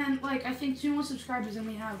lobby, and then, like, I think 2 more subscribers and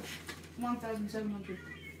we have 1,700.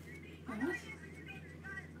 What?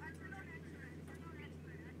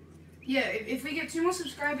 Yeah, if we get 2 more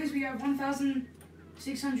subscribers, we have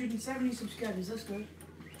 1,670 subscribers. Let's go. And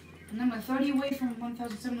then we're 30 away from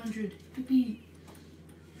 1,700. Yippee.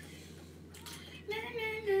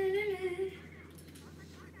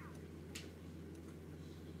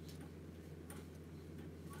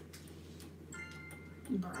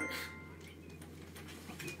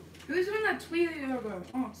 Who's doing that tweet logo?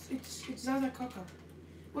 Oh, it's Zaza Kaka.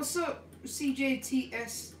 What's up,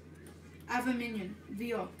 CJTS Avaminion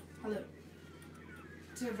VR? Hello.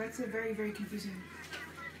 That's a very, very confusing.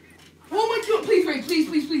 Oh my god, please, Ray, please,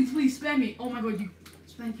 spam me. Oh my god,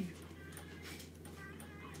 thank you.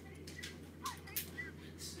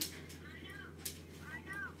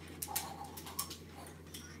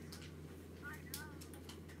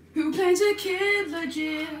 Who plays a kid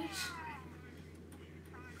legit?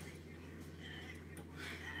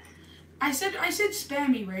 I said spam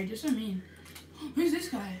me, Ray. Just what I mean. Who's this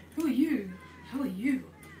guy? Who are you? Who are you?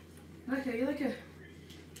 You're like a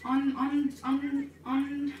on something.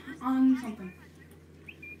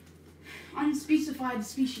 Unspecified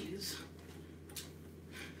species.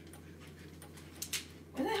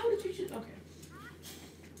 Where the hell did you choose? Okay.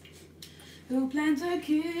 Who plants a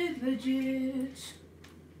kid legit?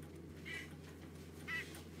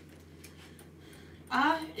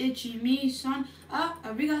 Ah, ichi-mi-san. Ah,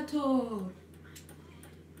 arigato.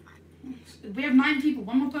 We have 9 people.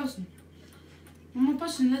 One more person.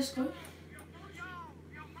 Let's go.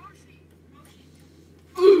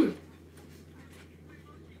 Ooh.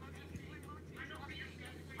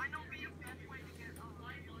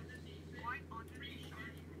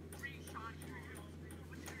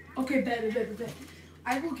 Okay, bet.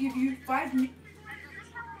 I will give you 5 minutes.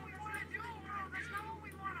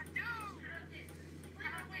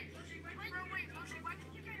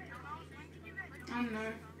 I don't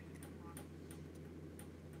know.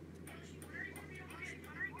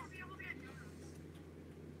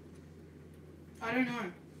 I don't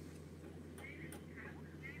know.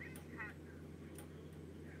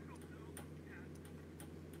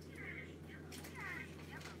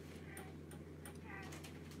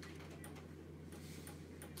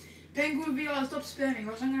 Penguin VR, stop spamming,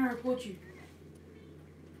 or else I'm gonna report you.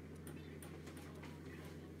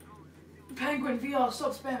 Penguin VR,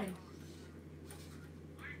 stop spamming.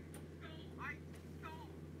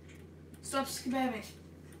 Stop spamming.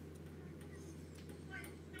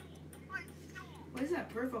 What is that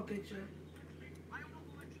profile picture?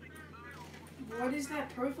 What is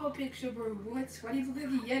that profile picture, bro? What? Why do you look like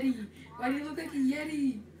a Yeti? Why do you look like a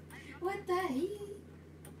Yeti? What the hell?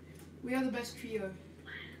 We are the best trio.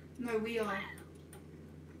 No, we are.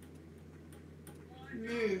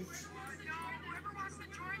 Move.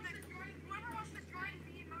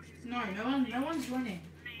 No, no one's joining.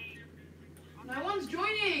 No one's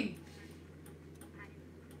joining!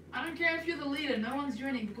 I don't care if you're the leader, no one's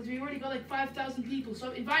joining because we already got like 5,000 people.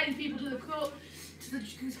 So inviting people to the call, to the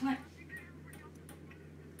clan.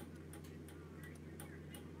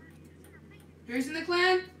 Who's in the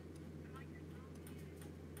clan?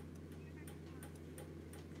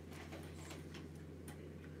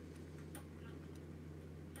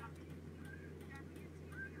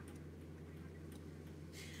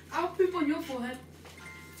 I'll poop on your forehead.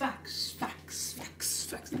 Facts, facts, facts,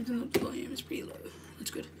 facts. The volume is pretty low.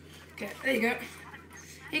 That's good. Okay, there you go.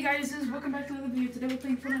 Hey guys, welcome back to another video. Today we're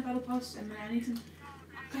playing Fortnite Battle Pass, and I need to.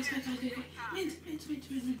 Guys.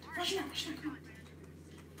 Mint. Rush now, come on.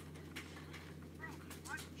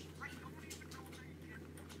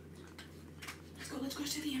 Let's go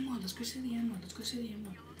see the M1. Let's go see the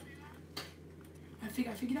M1. I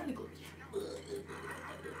figured out the glitch.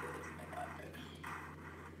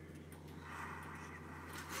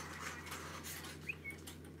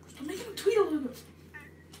 Stop making a tweet over it.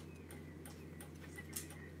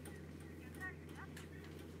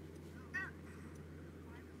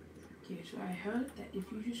 Okay, so I heard that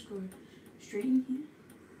if you just go straight in here,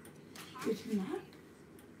 it's not.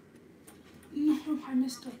 No, I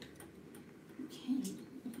missed it. Okay.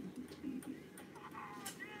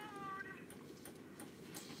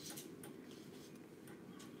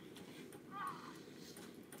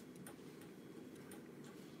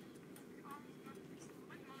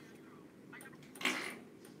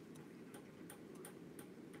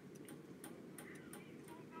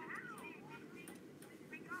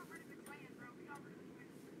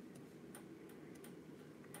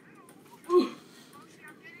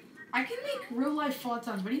 I can make real life fart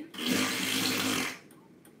sounds. Ready?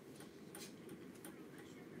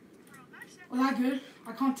 Was that good?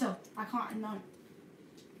 I can't tell. I can't know.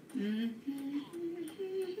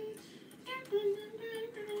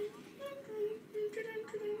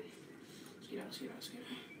 Let's get out.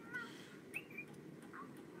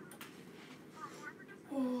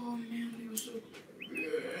 Oh man, they were so.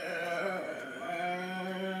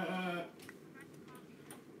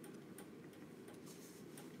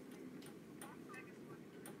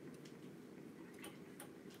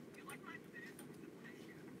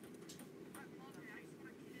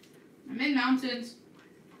 I'm in mountains.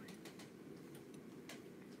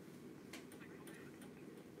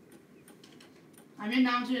 I'm in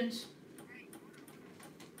mountains.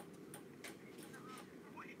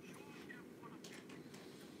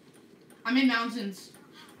 I'm in mountains.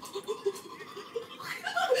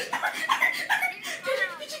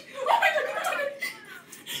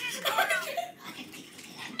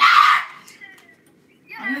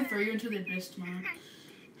 I'm gonna throw you into the abyss, man.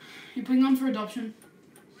 You're putting on for adoption.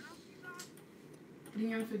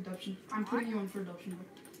 Putting you on for adoption. I'm putting you on for adoption, bro.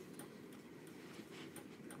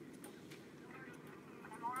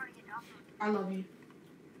 I love you.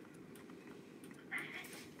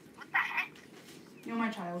 What the heck? You're my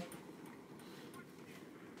child.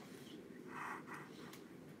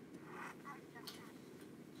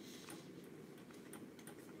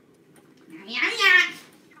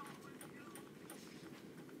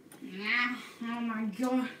 Oh my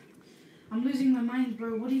god. I'm losing my mind,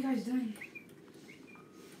 bro. What are you guys doing?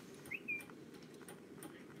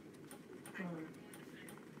 Bro.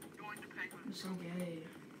 You're so gay.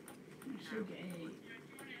 You're so gay.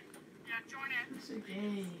 Yeah, join it. You're so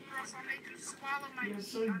gay. Or else I'll make you swallow my You're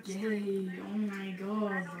so gay. Oh my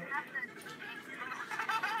god.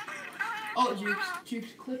 Oh,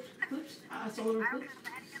 Jukes, clips. I saw little clips.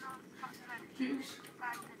 Jukes.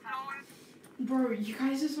 Bro, you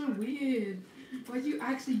guys are so weird. Why'd you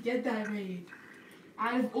actually get that raid?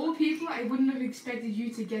 Out of all people, I wouldn't have expected you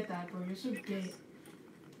to get that, bro. You're so gay.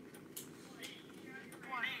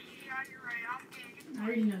 I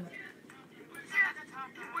already know that.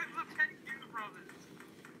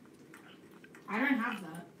 I don't have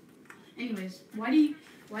that. Anyways, why do you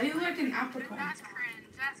look like an apricot? That's cringe.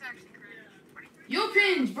 That's actually cringe. What do you think? You're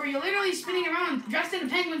cringe, bro. You're literally spinning around dressed in a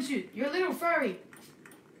penguin suit. You're a little furry.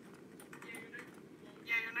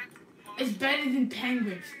 Yeah, your next. It's better than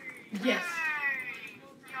penguins. Yes. Hey!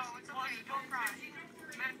 Yo, it's okay. Don't cry.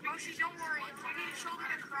 Moshi, don't worry. If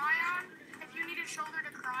you need a shoulder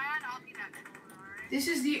to cry on, I'll be that shoulder, alright? This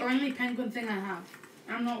is the only penguin thing I have.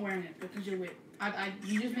 I'm not wearing it because you're weird.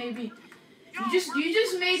 You just made me. You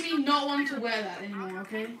just made me not want to wear that anymore.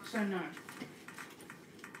 Okay, so no.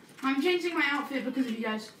 I'm changing my outfit because of you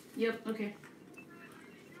guys. Yep. Okay.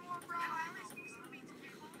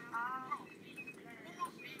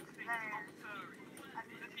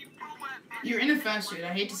 You're in a fursuit.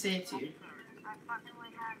 I hate to say it to you.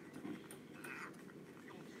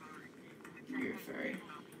 You're a furry.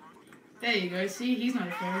 There you go. See, he's not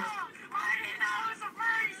a furry.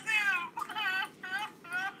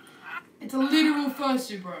 It's a literal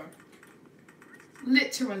fursuit, bro.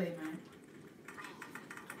 Literally, man.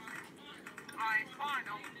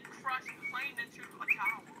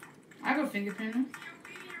 I go fingerprint him.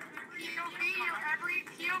 You're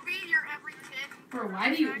every kid. Bro,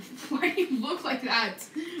 why do you look like that?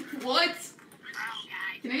 What?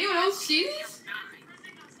 Can anyone else see these?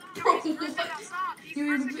 Bro, what? It looks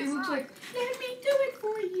like, let me do it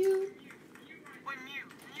for you. Wait, mute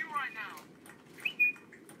right now.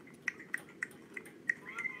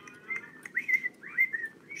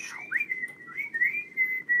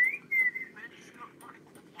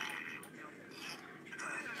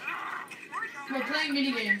 We're playing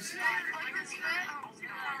mini games.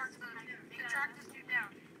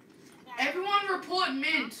 Everyone report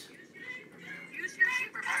Mint. Use your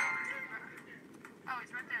superpower. Oh,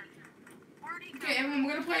 it's right there. Where'd he go? Okay, everyone,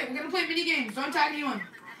 we're gonna play mini games. Don't tag anyone.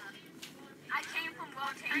 I came from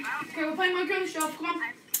low table. Okay, we're playing Monkey on the Shelf. Come on.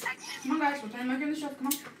 I Come on, guys. We're playing Monkey on the Shelf. Come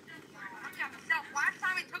on. last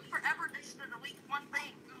time it took forever just to delete one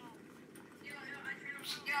thing.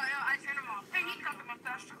 Yeah, I turned him off. Hey, he got the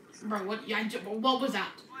mustache. Bro, what? Yeah, what was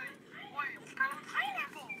that?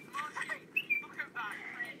 Pineapple. Look at that.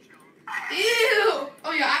 Ew!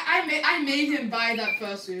 Oh yeah, I made him buy that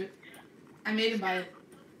fursuit. I made him buy it.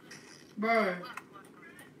 Bro. Guys,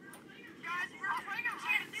 we're playing a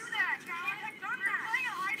hide and do that. We're playing a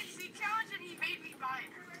hide and seek challenge, and he made me buy it.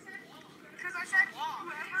 Because I said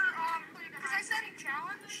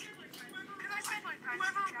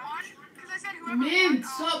Mint,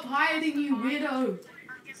 stop hiding, you weirdo.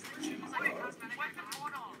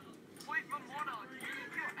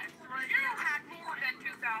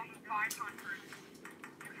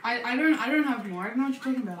 I don't have more. I don't know what you're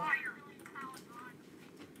talking about.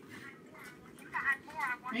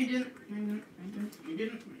 You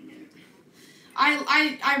didn't.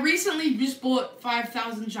 I recently just bought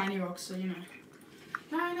 5,000 shiny rocks, so you know.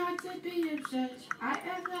 Try not to be obsessed.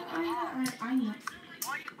 I know.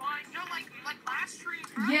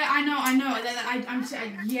 Yeah, I know.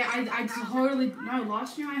 I totally no.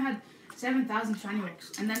 Last year I had 7,000 shiny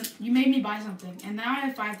rocks, and then you made me buy something, and now I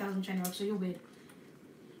have 5,000 shiny rocks. So you're weird.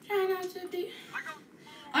 Try not to be.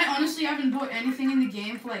 I honestly haven't bought anything in the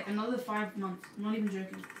game for like another 5 months. Not even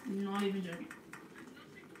joking. Not even joking.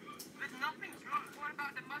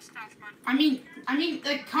 I mean,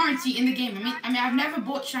 like currency in the game. I mean, I've never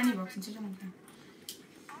bought shiny rocks in such a long time.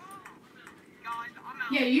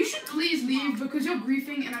 Yeah, you should please leave because you're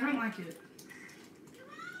griefing and I don't like it.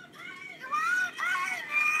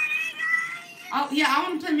 Oh yeah, I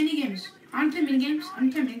want to play mini games. I want to play mini games. I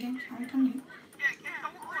went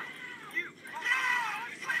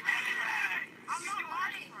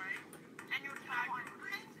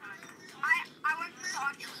to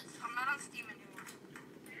Oculus. I'm not on Steam anymore.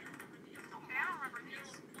 Okay, I don't remember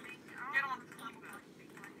these.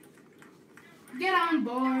 Get on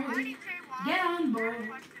board. Get on board. Where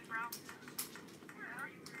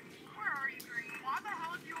are you, Green? Why the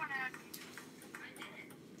hell did you want to add me?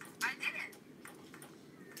 I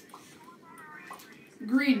didn't.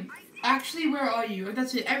 Green. Actually, where are you?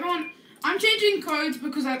 That's it. Everyone, I'm changing codes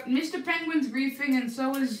because Mr. Penguin's griefing and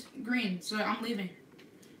so is Green. So I'm leaving.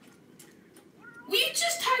 We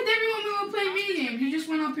just tagged everyone we were playing mini games. You just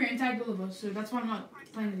went up here and tagged all of us. So that's why I'm not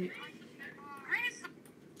playing with you.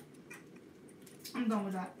 I'm done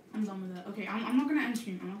with that. Okay, I'm not gonna end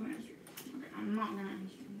stream. Okay, I'm not gonna end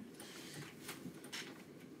stream.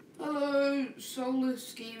 Hello,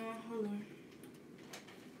 Soulless Gamer. Hello.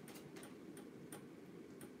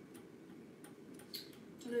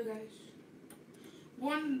 Hello, guys.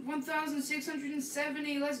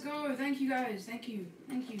 1,670. Let's go. Thank you, guys. Thank you.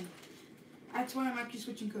 That's why I'm actually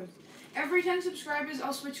switching codes. Every 10 subscribers,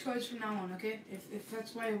 I'll switch codes from now on, okay? If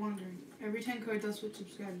that's why you're wondering. Every 10 codes, I'll switch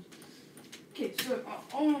subscribers. Okay, so,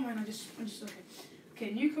 oh man, I'm just okay.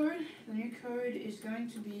 Okay, new code. The new code is going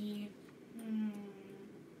to be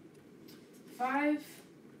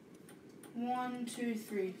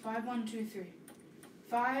 5123. 5123.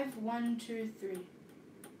 5123.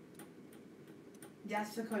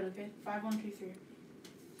 That's the code, okay? 5123.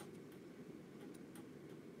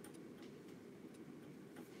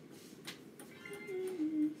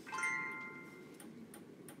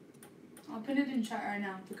 I'll put it in chat right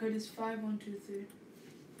now. The code is 5123.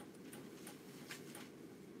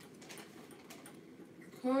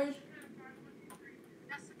 Code.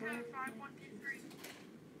 That's the code, 5123.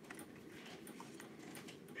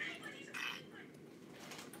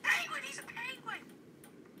 Penguin, he's a penguin!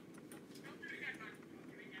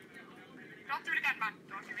 Don't do it again, man.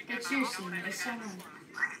 Don't do it again, It's man. seriously, it's someone.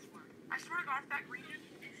 I swear to God, if that green dude...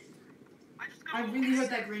 I really hope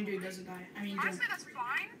that green dude doesn't die. I mean, don't. Honestly, that's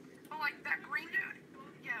fine, but like, that green dude...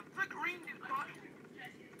 Yeah, the green dude, but...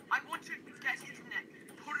 I want you to get his neck.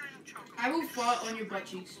 Put it in a choke. I will fart on your butt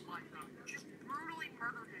cheeks. Just brutally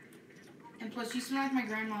murder him. And plus, you smell like my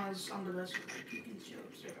grandma's on the bus. Like, you can chill.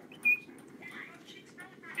 Dude,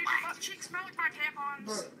 your butt cheeks smell like my tampons.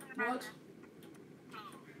 Bro, in the bathroom. what?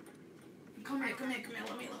 Come here, let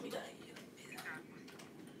me die.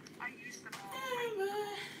 I used them all. Yeah,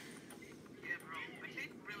 Yeah, bro. I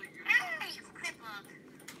hate really good. Hey, it's Criplock.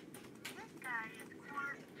 This guy is cool.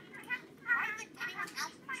 Why isn't anyone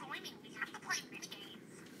else joining? We have to play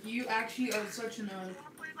minigames. you actually are such a nerd. I want to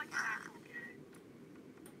play like an actual game.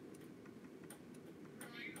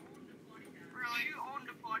 Bro, you own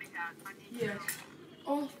the body hat. I need to Yes. know.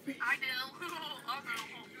 Oh, I do. I do.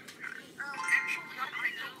 Actually, I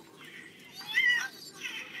do.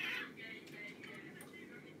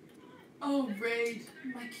 oh, Raid,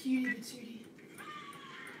 my cutie patootie.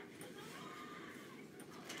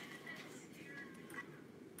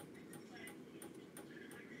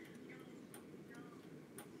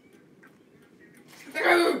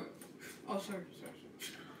 Oh, sorry.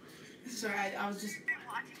 Sorry, I was just. I've been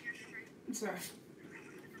watching your stream. Sorry.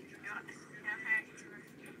 Yeah, man.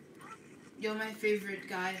 You're my favorite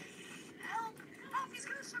guy. Help! Help! He's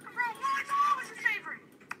gonna suck a roll. My dog was your favorite.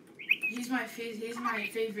 He's my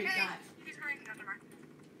favorite Hey, guy. he's green. Doesn't matter.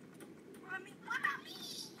 What about me?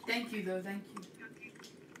 Thank you though, thank you.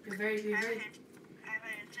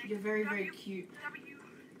 You're very cute.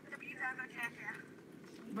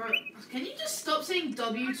 Bro, can you just stop saying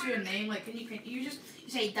W to your name? Like, can you just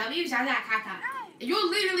say W Zaza Kaka? You're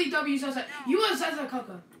literally W Zaza. You are Zaza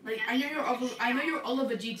Kaka. Like, I know you're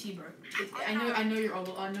Oliver GT, bro. I know you're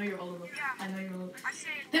Oliver.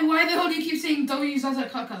 Then why the hell do you keep saying W Zaza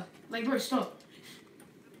Kaka? Like, bro, stop.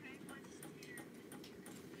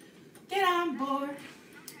 Get on board.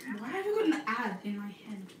 Why have you got an ad in my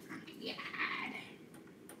head? Yeah.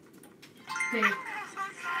 Okay.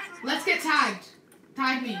 Let's get tagged.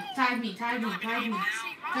 Tag me.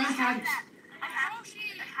 Don't tag us.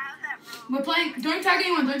 We're playing. Don't tag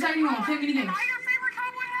anyone. We're playing minigames.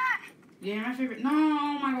 Yeah, my favorite. No,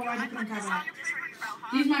 oh my god, why'd you put on cowboy hat?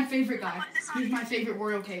 He's my favorite guy. He's my favorite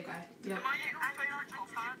Royal Cave guy. Yep.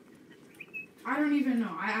 I don't even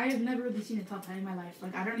know. I have never really seen a top 10 in my life.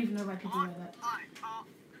 Like, I don't even know why people wear that.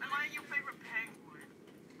 Am I your favorite penguin?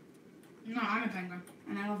 No, I'm a penguin.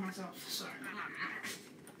 And I love myself. Sorry.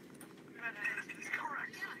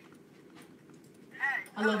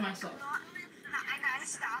 I love myself. I gotta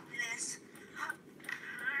stop this.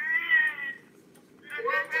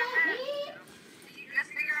 What the heck? You guys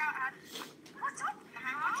figure out how to... What's up?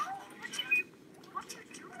 What you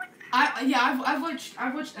doing?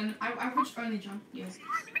 I've watched Only John. Yeah.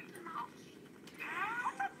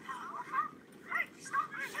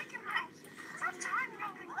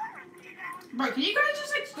 Bro, can you guys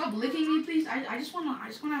just like stop licking me, please? I just wanna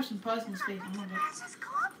have some personal space.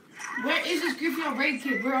 Where is this goofy old raid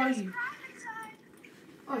kid? Where are you?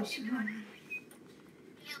 Oh, shit. No.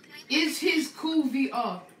 Is his cool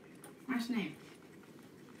VR? Nice name.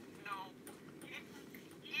 No.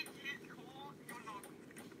 It is cool. No.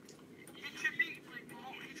 It should be it's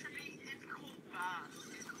cool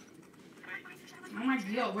fast. Oh my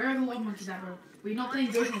god, where are the love monkeys at, bro? We're not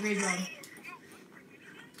playing Ghost in the Graveyard.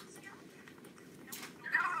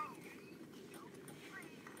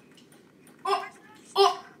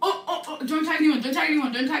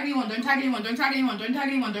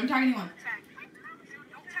 Don't tag anyone.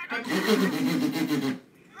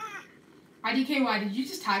 IDKY, did you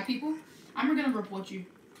just tag people? I'm gonna report you.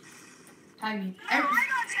 Tag me.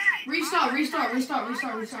 Restart.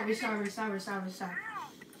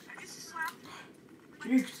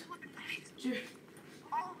 Dude,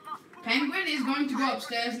 Penguin is going to go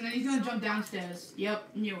upstairs and then he's gonna jump downstairs.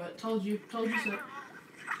 Yep, knew it. Told you so.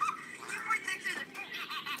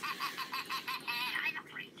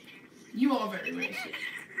 You are very racist.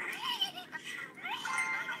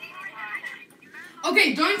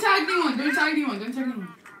 Okay, don't tag anyone. Don't tag anyone. Don't tag anyone.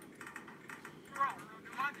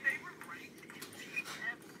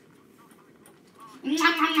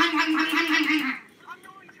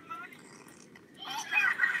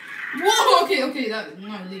 Whoa, okay,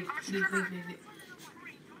 leave.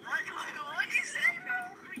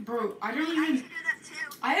 Bro,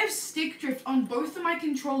 I have stick drift on both of my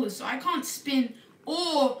controllers, so I can't spin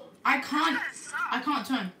or I can't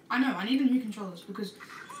turn. I know, I need new controllers because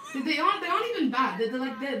they aren't even bad.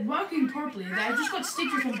 They're working properly. I just got stick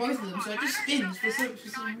drift on both of them, so it just spins for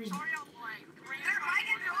some reason.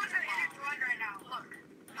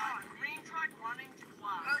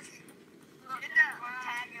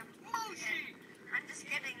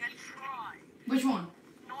 Which one?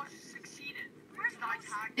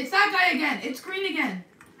 It's that guy again. It's green again.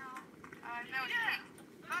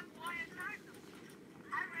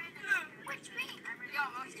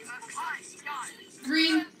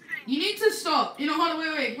 Green, you need to stop. You know, hold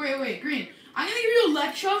on, wait, Green. I'm gonna give you a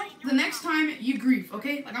lecture the next time you grief,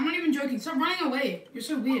 okay? Like, I'm not even joking. Stop running away. You're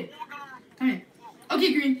so weird. Come in.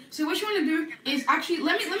 Okay, Green, so what you want to do is actually,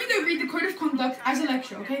 let me go read the code of conduct as a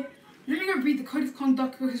lecture, okay? Let me go read the code of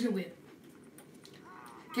conduct because you're weird.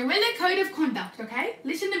 Guerrilla code of conduct, okay?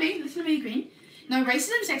 Listen to me, Green. No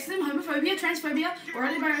racism, sexism, homophobia, transphobia, or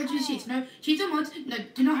other biology cheats. No cheats or mods. No,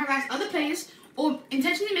 do not harass other players or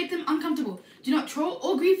intentionally make them uncomfortable. Do not troll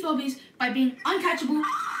or grief lobbies by being uncatchable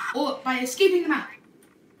or by escaping them out.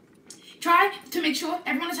 Try to make sure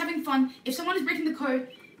everyone is having fun. If someone is breaking the code,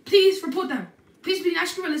 please report them. Please be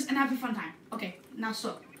nice gorillas and have a fun time. Okay, now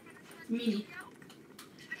stop. Meanie.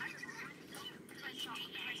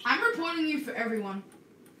 I'm reporting you for everyone.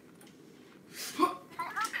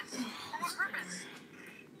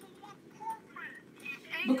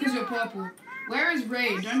 Because you're purple. Where is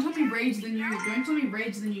Raid? Don't tell me Raid's the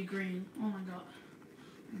new green. Oh my god.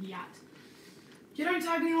 Yat. You don't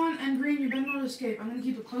tag anyone, and Green, you better not escape. I'm gonna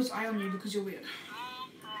keep a close eye on you because you're weird.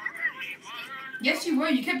 Yes, you were.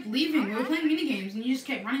 You kept leaving. We were playing minigames and you just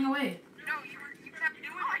kept running away. No, you kept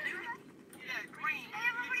doing what you did. Yeah, Green. You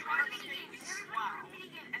tried to make me smile,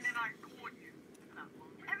 and then I caught you.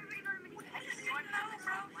 Everybody go to minigames.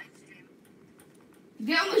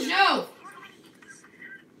 Get on the shelf!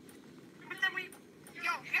 But then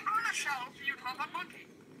get on the shelf, you love a monkey.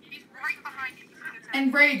 He's right behind you.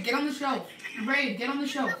 And Raid, get on the shelf. Raid, get on the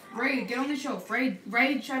shelf. Raid, get on the shelf.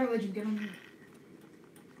 Raid, Shadow Legend, get on the shelf.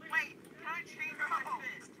 Wait, can I change my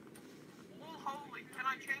fist? All holy, can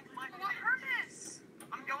I change my fist? What purpose?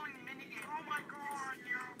 I'm going minigame. Oh my god,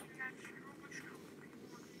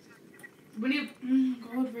 We need.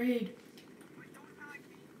 God, Raid.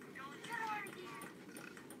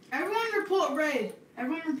 Everyone report Raid.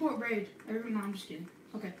 Everyone report Raid. No, I'm just kidding.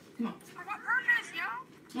 Okay, come on. For what purpose,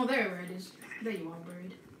 yo? Oh, there it is. There you are,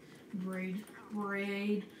 Braid,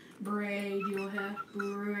 your hair.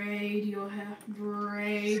 Braid your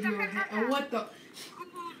hair. Oh, what the?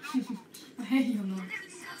 Hey, you know.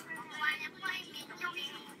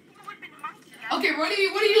 Okay, what do you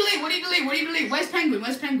delete? Where's Penguin?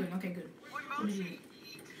 Okay, good. What did you delete?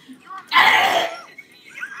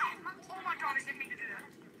 Oh my god, I didn't mean to do that.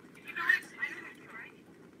 You delete, right?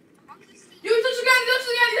 You touch the gun!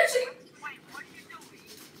 Wait, what did you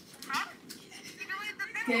delete? Huh? You deleted the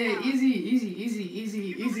video. Okay, easy.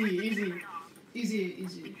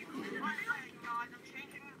 Oh my god, I'm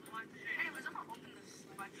changing the blood. Anyways, I'm gonna open this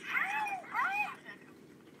blood.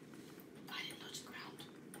 I didn't touch the ground.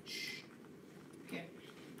 Shh. Okay.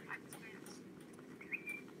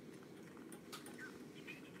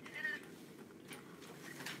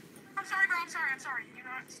 I'm sorry, bro. I'm sorry. You're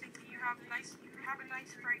not stinky. You have a nice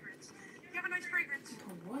fragrance.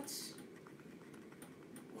 Oh, what?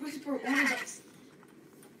 What is bro? Oh my god.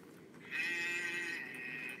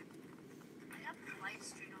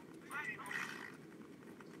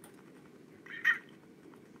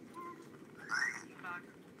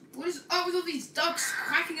 What is up with all these ducks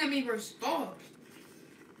cracking at me, bro? Stop.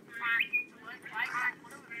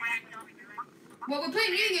 Well, we're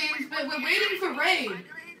playing minigames, but we're waiting for Raid.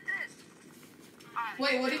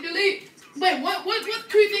 Wait, what did you delete? Wait, what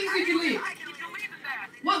two things did you delete?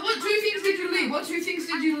 What two things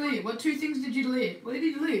did you delete? What two things did you delete? What did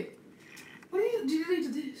you delete? What did you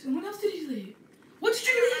delete this? And what else did you delete? What did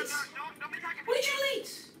you delete? What did you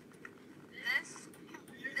delete?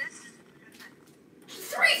 This.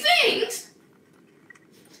 3 things?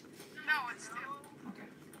 No, it's 2. Okay.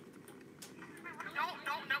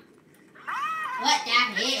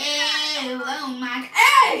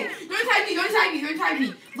 tag me, don't tag me, don't tag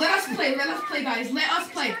me. Let us play, guys. Let us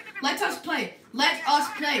play. Let us play. Let us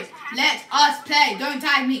play. Let us play. Don't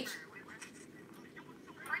tag me.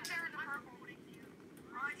 Right there in the purple.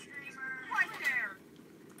 Hi, streamer. Right there.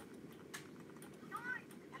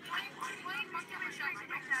 We're playing muscular shots.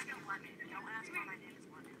 Don't tag me. Don't ask me my name is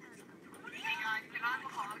Lemon. Hey guys, and I'm a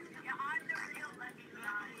hog. Yeah, I'm the real Lemon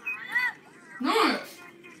guy. No.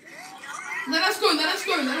 Let us go, let us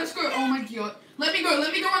go, let us go. Oh my god. Let me go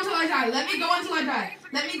until I die. Let me go until I die.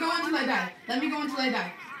 Let me go until I die. Let me go until I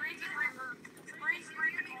die.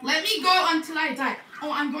 Let me go until I die.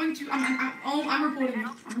 Oh, I'm going to. I'm reporting him.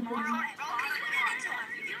 I'm reporting him.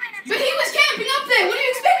 But he was camping up there. What do you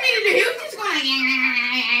expect me to do? He was just going.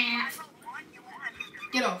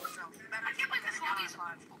 Get off. I can't believe this lobby's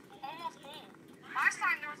almost full. Last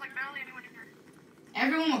time there was like barely anyone in here.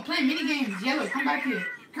 Everyone will play mini games. Yellow, come back here.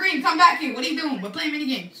 Green, come back here. What are you doing? We're playing mini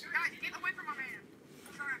games. Guys, get away from my man.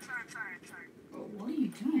 I'm sorry. Oh, what are you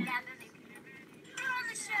doing? Get on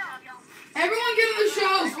the shelf, y'all. Everyone get on the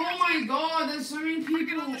shelf. Oh my god, there's so many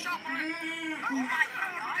people.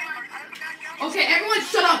 Okay, everyone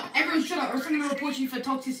shut up. Everyone shut up. Or else I'm going to report you for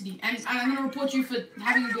toxicity. And I'm going to report you for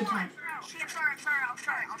having a good time. I'm sorry. I'll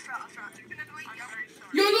try.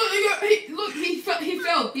 Yo, look, he fell. He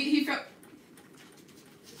fell.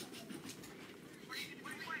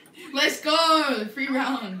 Let's go. Free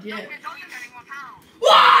round, yeah. Don't hit anyone.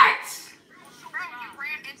 What? Bro, you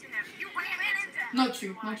ran into him. You ran into him. Not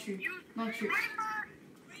true. Not true.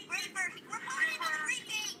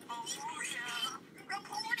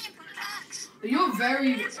 You're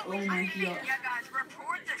very. Oh my god. Yeah, guys,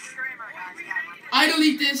 report the streamer, guys. I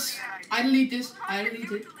delete this. I delete it.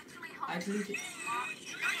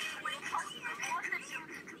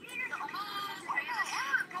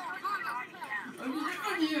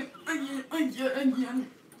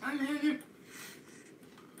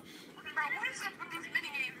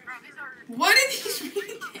 What are these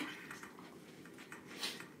minigames?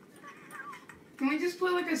 Can we just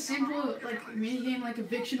play like a simple like minigame like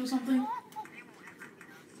eviction or something?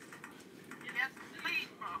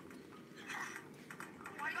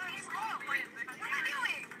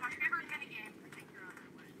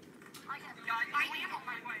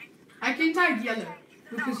 I can tag Yellow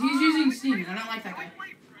because he's using Steam and I don't like that guy.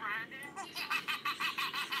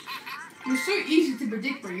 You're so easy to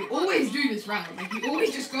predict, bro. You always do this round. Like, you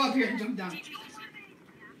always just go up here and jump down.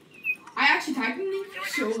 I actually tagged him,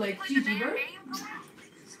 so, like, GG, bro.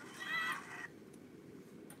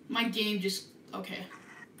 My game just... Okay.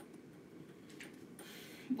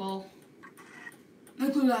 Well...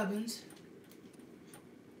 Look what happens.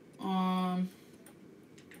 My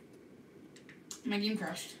game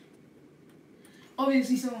crashed.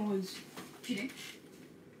 Obviously, someone was cheating.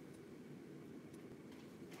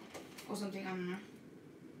 Or something, I don't know.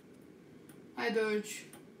 Hi, Doge.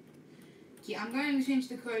 Yeah, I'm going to change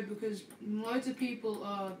the code because loads of people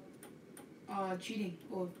are cheating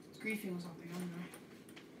or griefing or something, I don't know.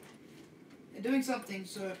 They're doing something,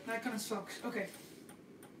 so that kind of sucks. Okay.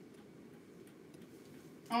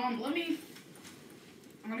 I'm gonna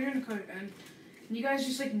go in the code and can you guys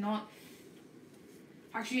just like not...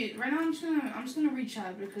 Actually, right now I'm just gonna read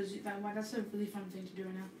chat because that's a really fun thing to do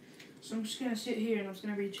right now. So I'm just gonna sit here and I'm just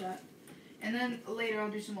gonna read chat. And then later I'll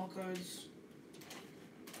do some more codes.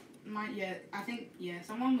 I think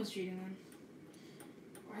someone was cheating then.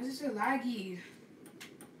 Why is it so laggy?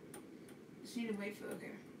 Just need to wait for,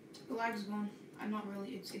 okay. The lag's gone. I'm not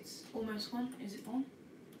really, it's almost gone. Is it on?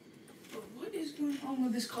 But what is going on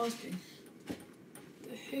with this casting?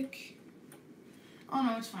 The heck? Oh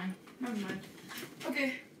no, it's fine. Never mind.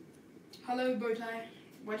 Okay. Hello, Bowtie.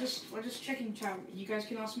 We're just checking chat. You guys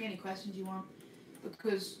can ask me any questions you want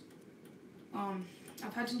because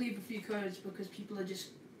I've had to leave a few codes because people are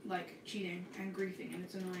just like cheating and griefing and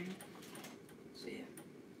it's annoying. So yeah.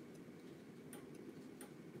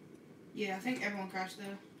 Yeah, I think everyone crashed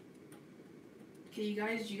there. Okay, you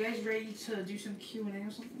guys ready to do some Q&A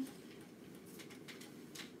or something?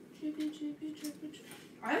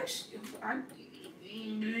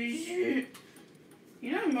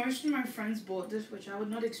 You know, most of my friends bought this, which I would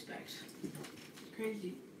not expect. It's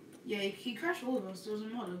crazy. Yeah, he crashed all of us. There was a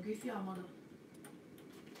model, Griefy our model.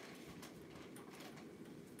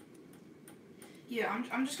 Yeah,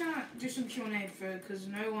 I'm just gonna do some Q&A because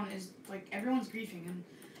no one is, like, everyone's griefing and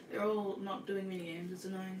they're all not doing minigames. It's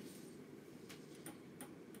annoying.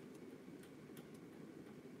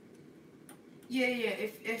 Yeah.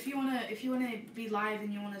 If you wanna be live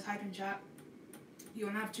and you wanna type in chat, you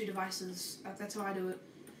wanna have two devices. That's how I do it.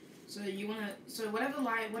 So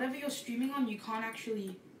whatever you're streaming on, you can't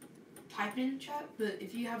actually type in chat, but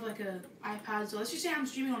if you have like a iPad, so let's just say I'm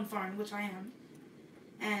streaming on phone, which I am,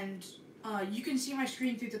 and you can see my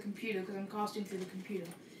screen through the computer because I'm casting through the computer,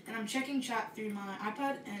 and I'm checking chat through my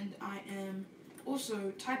iPad, and I am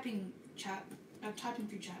also typing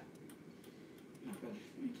through chat. Let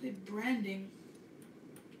me play branding.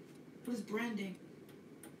 What is branding?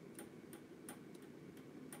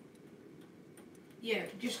 Yeah,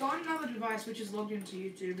 just go on another device which is logged into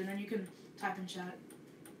YouTube, and then you can type in chat.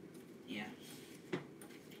 Yeah.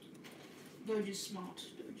 Doge is smart.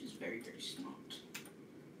 Doge is very, very smart.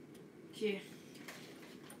 Okay.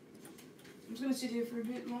 I'm just gonna sit here for a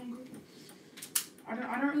bit longer.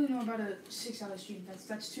 I don't really know about a 6-hour stream.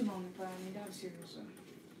 That's too long to play. I need to have serious. So.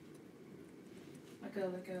 Like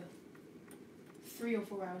a 3 or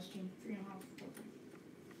 4 hour stream, 3.5.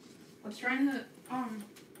 Let's try and hit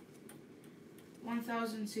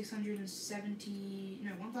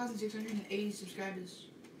 1,680 subscribers.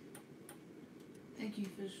 Thank you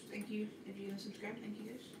if you're gonna subscribe. Thank you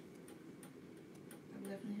guys. That will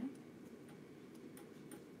definitely help.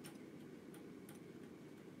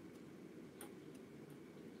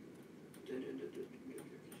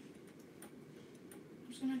 I'm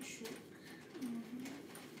just gonna check.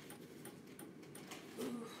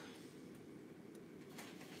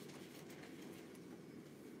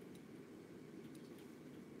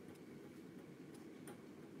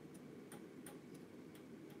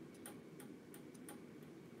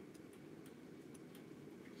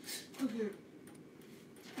 Okay.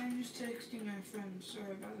 I'm just texting my friend.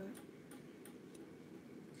 Sorry about that.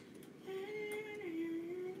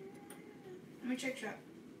 Let me check chat.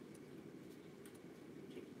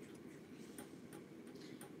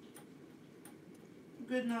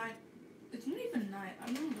 Good night. It's not even night. I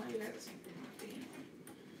don't know why you guys are saying good night. But anyway.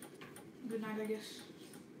 Good night, I guess.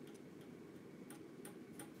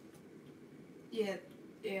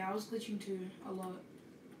 Yeah, I was glitching too a lot.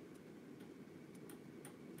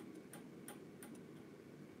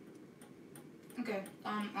 Okay,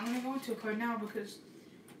 I'm gonna go into a code now because,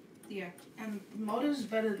 yeah, and modders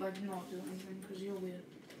better like not do anything because you're weird.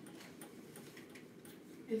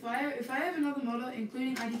 If I have another modder,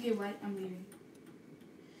 including IDK White, I'm leaving.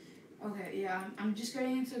 Okay, yeah, I'm just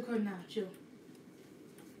going into the code now. Chill.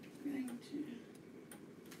 Going to.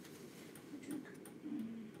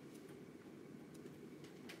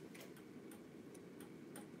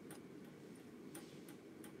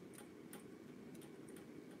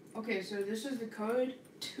 Okay, so this is the code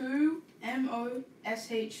 2MOSHII.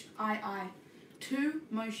 2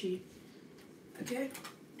 Moshi. Okay?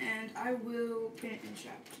 And I will pin it in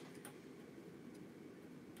chat.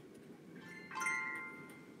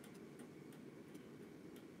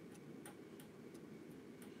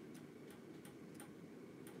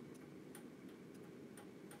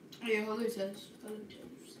 Oh yeah, hello Tez. Hello Tez.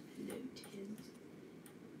 Hello Tez.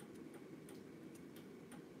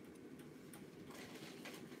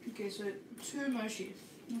 Okay, so 2 Moshi.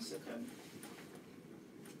 That's the code.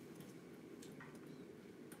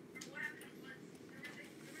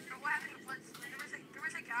 What happened was there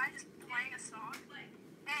was a guy just playing a song,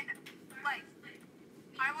 and like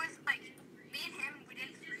I was like me and him we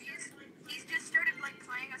didn't freeze. He just started like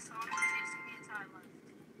playing a song chasing me until I left.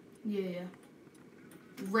 Yeah.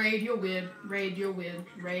 Raid, you're weird. Raid, you're weird.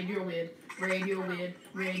 Raid, you're weird. Raid, you're weird.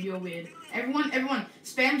 Raid, you're weird. Everyone,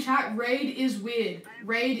 spam chat. Raid is weird.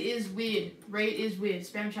 Raid is weird. Raid is weird.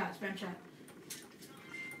 Spam chat. Spam chat.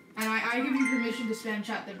 And I give you permission to spam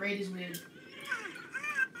chat that raid is weird.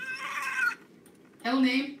 L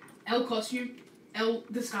name, L costume, L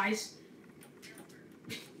disguise,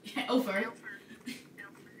 L fur,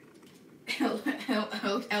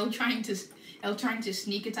 L trying to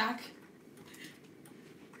sneak attack.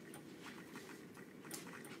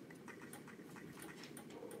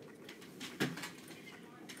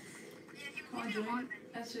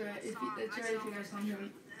 That's alright. If you guys don't know.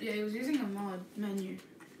 Yeah, he was using a mod menu.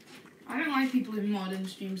 I don't like people who mod in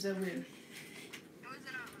streams. They're weird.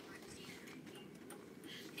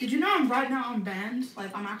 Did you know right now I'm banned?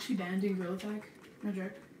 Like I'm actually banned in Gorilla Tag. No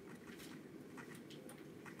joke.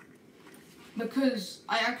 Because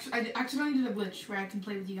I accidentally did a glitch where I can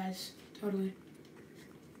play with you guys. Totally.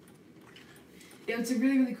 Yeah, it's a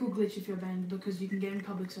really, really cool glitch if you're banned because you can get in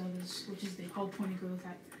public servers, which is the whole point of Gorilla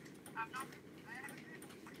Tag.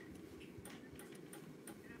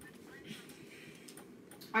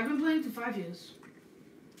 I've been playing for 5 years.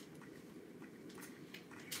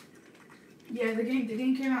 Yeah, the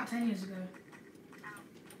game came out 10 years ago.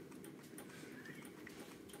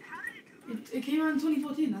 It came out in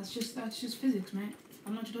 2014. That's just physics, mate. I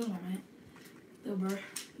don't know what you're talking about, mate.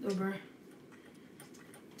 Little bro.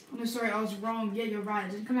 No, sorry, I was wrong. Yeah, you're right.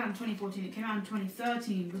 It didn't come out in 2014. It came out in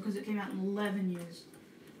 2013 because it came out in 11 years.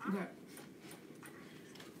 Okay.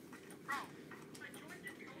 Bro,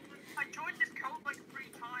 I joined this code like 3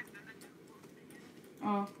 times and then just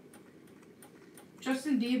Oh.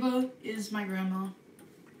 Justin Bieber is my grandma.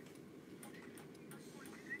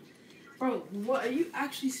 Bro, what are you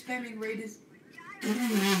actually spamming Raiders?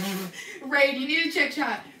 Raid, you need to check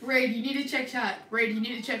chat. Raid, you need to check chat. Raid, you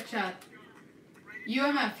need to check chat.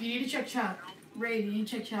 UMF, you need to check chat. Raid, you need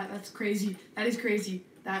to check chat. That's crazy. That is crazy.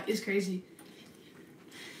 That is crazy.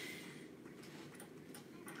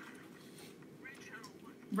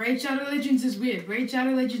 Raid Shadow Legends is weird. Raid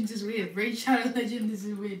Shadow Legends is weird. Raid Shadow Legends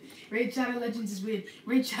is weird. Raid Shadow Legends is weird.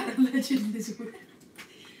 Raid Shadow Legends is weird.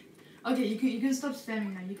 Okay, you can stop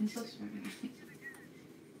spamming now. You can stop spamming now.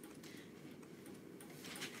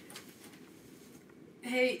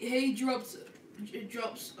 Hey, drops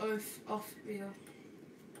off yeah.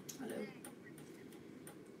 Hello.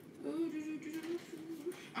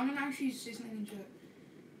 I'm gonna actually say something in chat.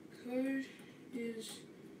 Code is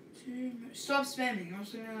too much. Stop spamming. I'm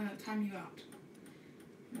just gonna time you out.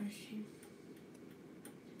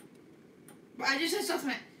 But I just said stop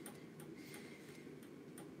spamming.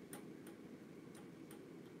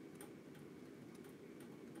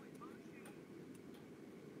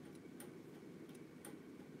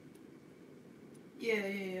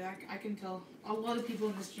 Yeah, I can tell. A lot of people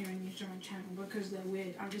in this stream use my channel because they're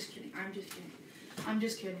weird. I'm just kidding. I'm just kidding. I'm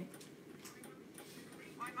just kidding.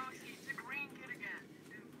 my mouse is the green kid again.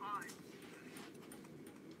 Hi.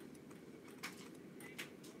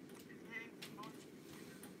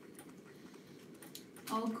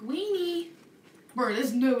 Oh, Queenie. Bro,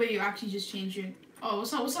 there's no way you actually just changed your... Oh,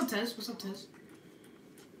 what's up? What's up, Tess? What's up, Tess?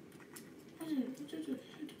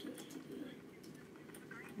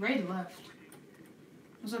 Raid left.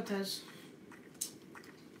 What's up, Tess?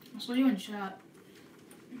 I saw you in chat.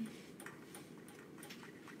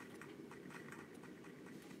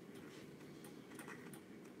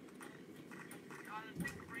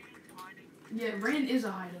 Yeah, Rain is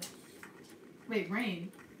a hider. Wait,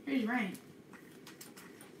 Rain? Here's Rain.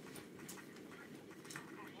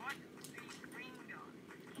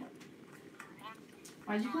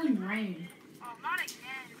 Why'd you call him Rain? Oh, not again.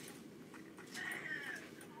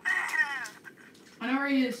 I know where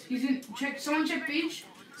he is. He's in. Someone check beach.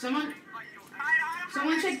 Someone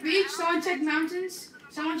check beach. Someone check mountains.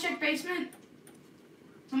 Someone check basement.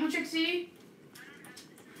 Someone check sea.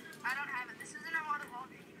 I don't have it. This isn't a modded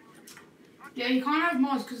lobby. Yeah, you can't have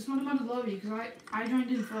mods because it's not a modded lobby. Because I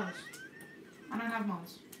joined in first. I don't have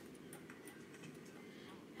mods.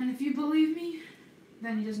 And if you believe me,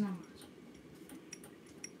 then he doesn't have mods.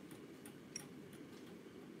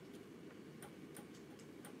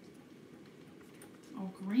 Oh,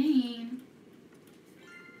 green.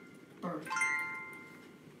 Bird.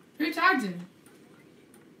 Who tagged him?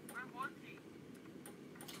 Where was he?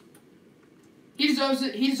 He deserves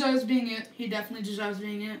it. He deserves being it. He definitely deserves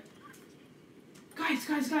being it. Guys.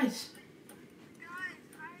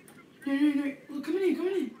 No. Look, come in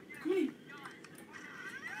here.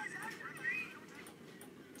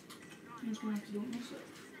 I'm just gonna have to do it myself.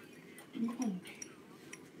 Do my own thing.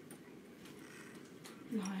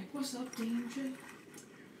 Like, what's up, Danger?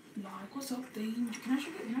 Like, what's up, Danger? Can I show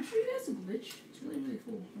you guys the glitch? It's really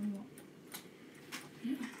cool.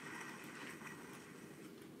 Yeah.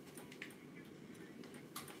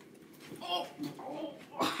 Oh,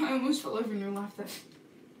 I almost fell over in your lap there.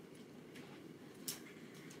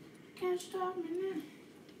 Can't stop me now.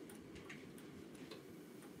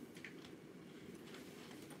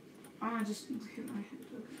 I just hit my head.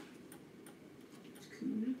 Okay. It's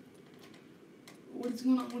cool. What's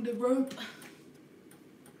going on with the rope?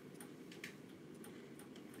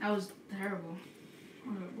 That was terrible.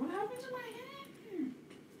 What happened to my hand?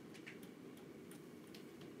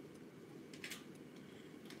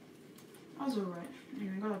 That was alright.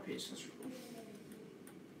 Anyway, I got up here, so that's cool.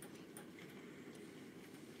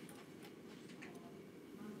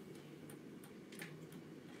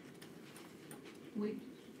 Wait.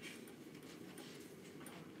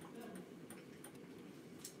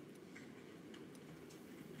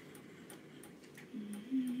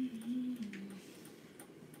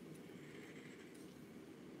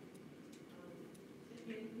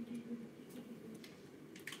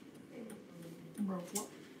 Bro, what?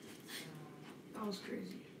 That was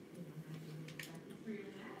crazy.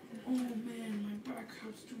 Oh man, my back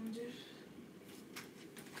hurts doing this.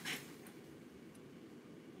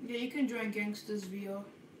 Yeah, you can join Gangsters VR.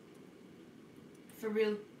 For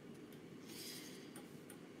real.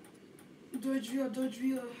 Dodge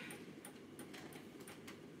VR.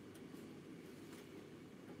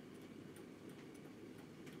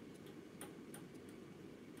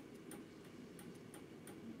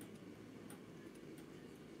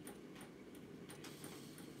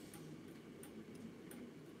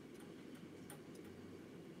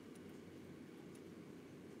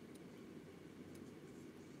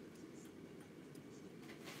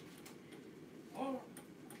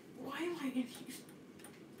 like...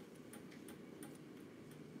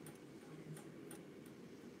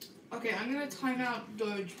 Okay, I'm gonna time out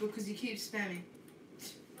Doge because he keeps spamming.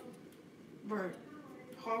 Bro,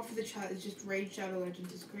 half of the chat is just Raid Shadow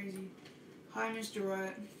Legends. It's crazy. Hi, Mr.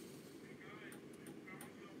 Riot.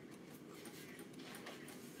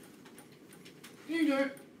 No, you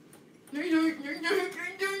don't. No, you don't. No, you don't. No, you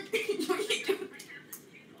don't. No, you don't.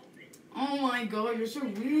 Oh my god, you're so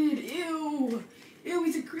weird. Ew. Ew,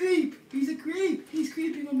 he's a creep. He's a creep. He's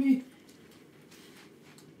creeping on me.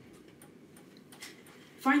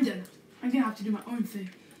 Fine then. I'm gonna have to do my own thing.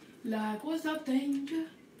 Like, what's up, danger?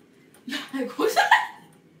 Like, what's up?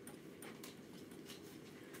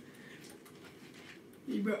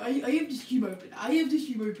 Hey, bro, I have the stream open. I have the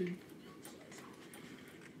stream open.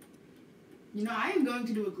 You know, I am going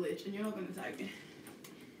to do a glitch, and you're not gonna tag me.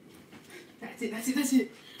 That's it, that's it, that's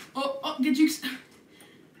it. Oh, did you...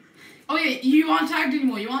 Oh, yeah, you aren't tagged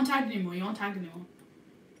anymore. You aren't tagged anymore. You aren't tagged anymore.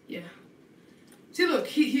 Yeah. See, look,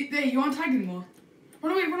 there, you aren't tagged anymore.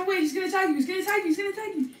 Run away, he's gonna tag you, he's gonna tag you, he's gonna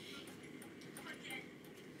tag you.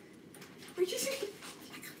 Wait, you see?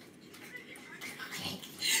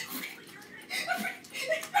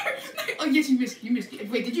 Oh, yes, you missed.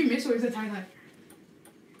 Wait, did you miss or is it tag life?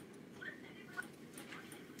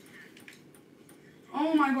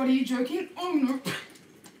 Oh my god, are you joking? Oh no.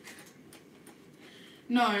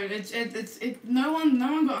 No, no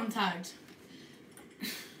one got untagged.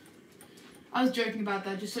 I was joking about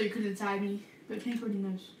that just so you couldn't tag me. But Pink already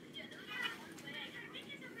knows.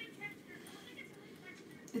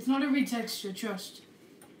 It's not a retexture, trust.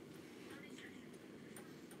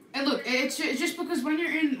 And look, it's just because when you're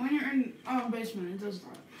in basement, it does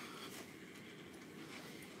that.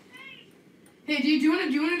 Hey, do you wanna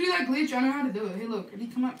do that glitch? I know how to do it. Hey, look, ready?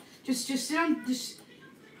 Come up. Just sit on.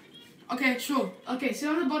 Okay, sure. Okay, sit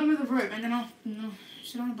on the bottom of the rope, and then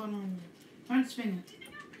sit on the bottom of the rope. Don't spin it.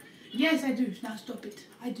 Yes, I do. Now stop it.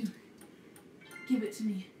 I do. Give it to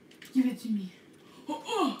me. Give it to me.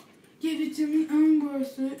 Oh! Give it to me. I'm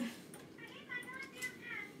worth it.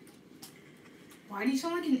 Why do you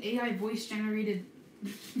sound like an AI voice generated?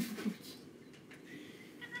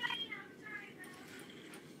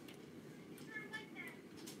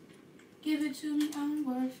 Give it to me. I'm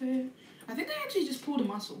worth it. I think I actually just pulled a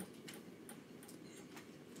muscle.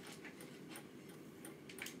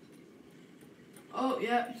 Oh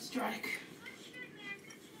yeah, strike.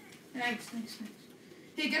 Thanks.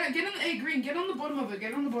 Hey, get on the A green. Get on the bottom of it.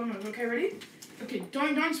 Okay, ready? Okay,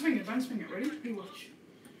 don't swing it. Ready? Hey, watch.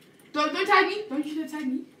 Don't tag me. Don't you dare tag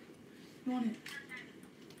me. You want it?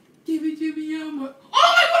 Give it to me, oh my god!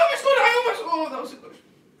 Oh, that was so close.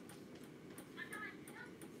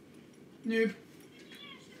 Noob.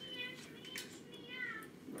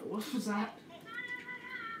 Bro, what was that?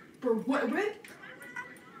 Bro, what?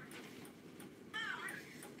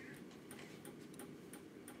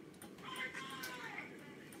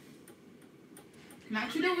 I'm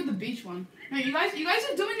actually done with the beach one. No, you guys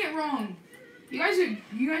are doing it wrong. You guys are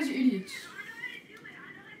idiots.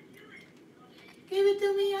 Give it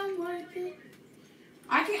to me, I'm worth it.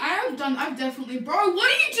 I've definitely, bro, what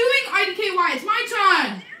are you doing, IDKY? It's my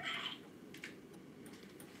turn.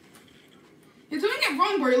 You're doing it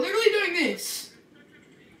wrong, bro. You're literally doing this.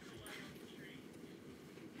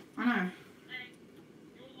 I know.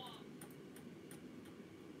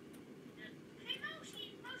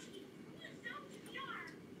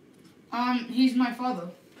 He's my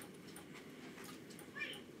father.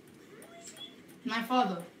 My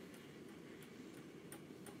father.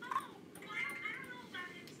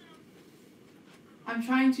 I'm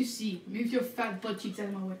trying to see. Move your fat butt cheeks out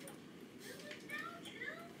of my way.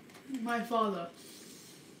 My father.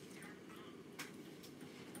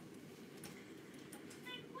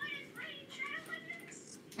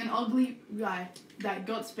 An ugly guy that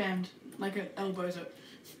got spammed like an elbozo.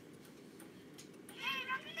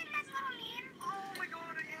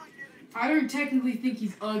 I don't technically think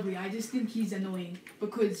he's ugly. I just think he's annoying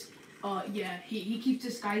because, yeah, he keeps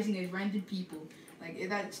disguising as random people. Like,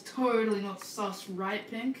 that's totally not sus, right,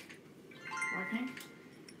 Pink? Right, Pink?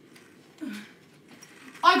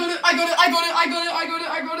 I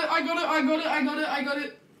got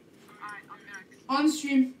it. On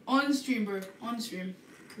stream, bro. On stream.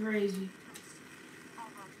 Crazy.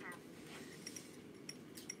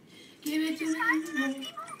 Give it to me.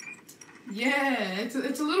 Yeah, it's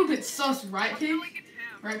a little bit sus, right, Pink?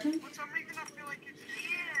 Right, Pink?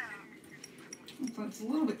 It's a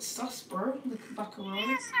little bit sus, bro. Look back around. Yeah,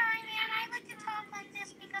 sorry, man. I like to talk like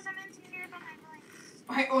this because I'm insecure about my voice.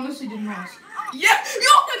 I honestly didn't ask. Yeah!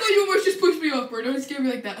 Oh my god, you almost just pushed me off, bro. Don't scare me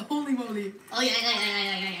like that. Holy moly. Oh,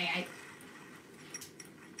 yeah.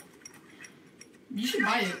 You should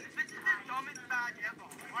buy it. This is the dumbest badge ever.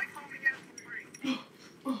 Why can't we get it for free?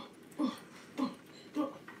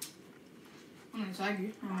 I'm gonna tag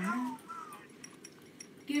you.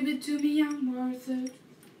 Give it to me, I'm worth it.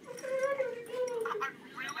 I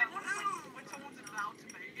really want to, when someone's about to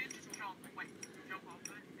make it, just jump off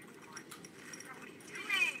it.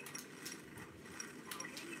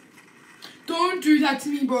 Don't do that to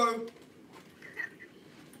me, bro.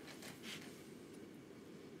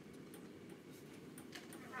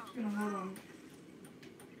 Hold on.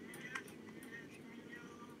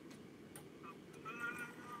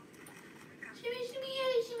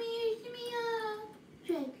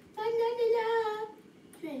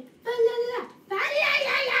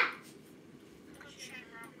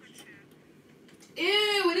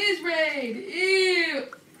 Ew, it is raid. Ew.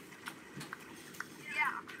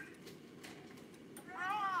 Yeah.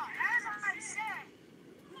 As I said,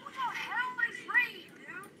 who the hell is Raid,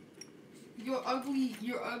 dude?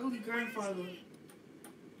 Your ugly grandfather.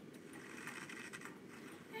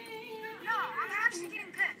 No, I'm actually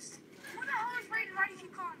getting pissed. Who the hell is Raid? Why did you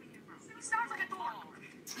call me, bro? He sounds like a dork.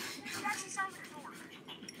 He actually sounds like a dork.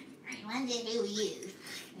 I wonder who you.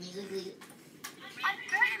 I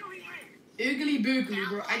bet who he is. Oogly boogly,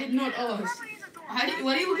 bro. I did not ask. Probably he's a dork.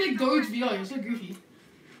 Why do you look like Doge VR? You're so goofy.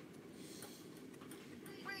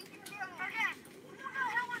 Wait, again, who the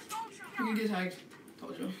hell is Doge? You can get tagged.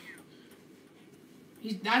 Told you.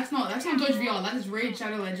 That's not Doge VR. That is Raid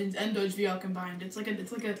Shadow Legends and Doge VR combined. It's like a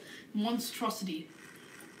monstrosity.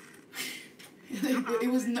 it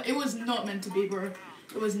was not meant to be, bro.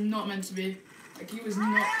 It was not meant to be. Like he was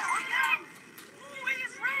not. Who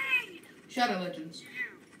is Raid? Shadow Legends.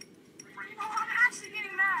 Oh, I'm actually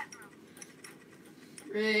getting mad, bro.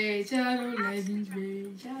 Raid Shadow Legends.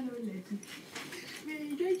 Raid Shadow Legends.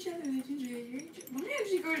 Raid Shadow Legends. Raid. Let me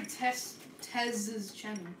actually go to Tez's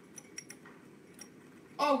channel.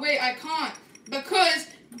 Oh wait, I can't because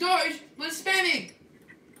Doge was spamming.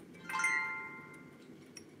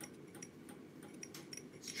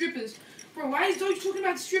 Strippers. Bro, why is Doge talking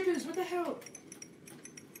about strippers? What the hell?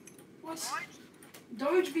 What?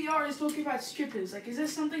 Doge VR is talking about strippers. Like, is there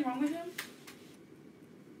something wrong with him?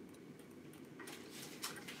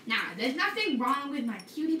 Nah, there's nothing wrong with my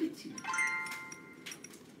cutie patootie.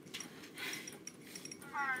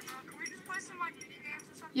 Alright, bro, can we just play some like mini games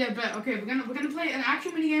or something? Yeah, but okay, we're gonna play an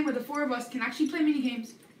actual minigame where the four of us can actually play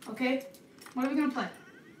minigames. Okay? What are we gonna play?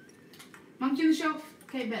 Monkey on the shelf?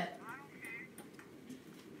 Okay, bet. I don't care.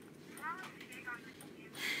 I'm not really big on mini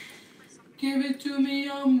games. Play something. Give it to me,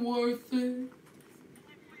 I'm worth it.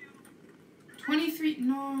 23.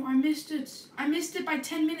 No, I missed it. I missed it by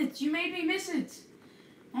 10 minutes. You made me miss it.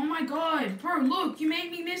 Oh my god. Bro, look, you made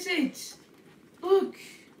me miss it. Look.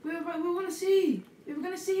 We were gonna see. We were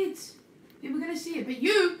gonna see it. We were gonna see it. But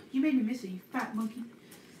you made me miss it, you fat monkey.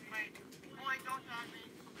 Wait, don't tag me.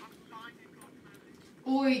 I'm finding cosmetics.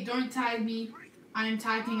 Oi, don't tag me. I am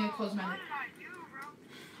tagging a What cosmetic. did I do,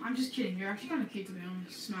 bro? I'm just kidding. You're actually kind of cute to be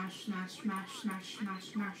honest. Smash, smash, smash, smash, smash,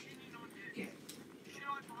 smash. Okay. Should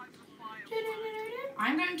I buy the fire?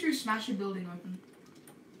 I'm going to smash a building open.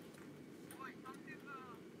 Wait,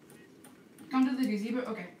 Come to the gazebo.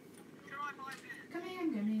 Okay. should I buy this? Come here,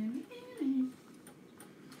 come here.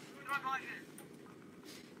 Should I buy this?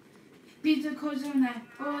 Pizza cotone.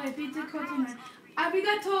 Oi, pizza cotone.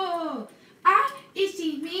 Arigato. Ah, it's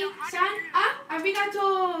me, san. Ah,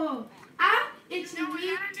 arigato. Ah, it's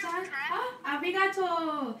me, san. Ah, arigato.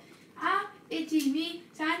 Ah, it's me,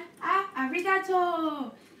 san. Ah,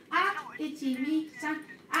 arigato. Ah, it's me, san.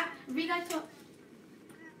 Ah, arigato.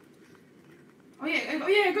 Oh yeah,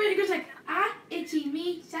 it goes like ah, it's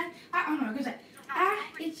me, san. Ah, oh no, it goes like ah,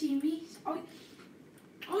 it's me. Oh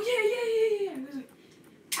yeah. It goes like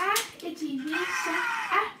ah, it's me, san.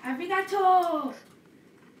 Ah, arigato.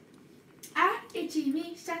 Ah, it's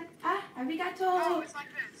me, san. Ah, Oh, arigato. it's like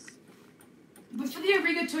this. But for the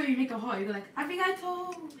arigato, you make a heart. You go like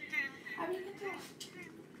arigato. Arigato.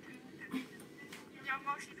 Yo,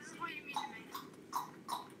 Moshi, this is what you mean to me.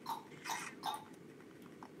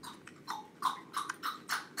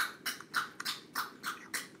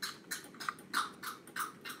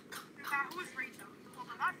 Now, who is Raid, though? Hold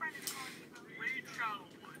on, my friend is calling me, bro. Raid Shadow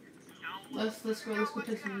Legends. Now Let's go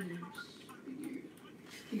play some games.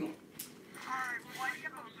 Hang on. Alright, well, why do you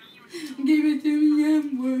have a Give it to me, I'm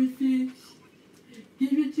worth it.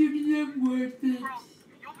 Give it to me, I'm worth it. Bro,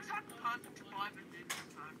 you always have to turn to 5 and then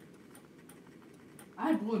attack.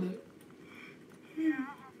 I bought it.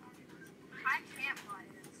 I can't buy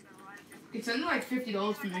it, so I just... It's only like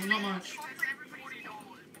 $50 for me, not much. It's everybody's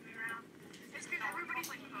It's because everybody's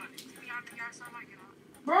like, to be on VR, so I might get on.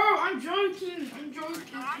 Bro, I'm joking. I'm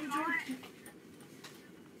joking. No, I'm I'm joking.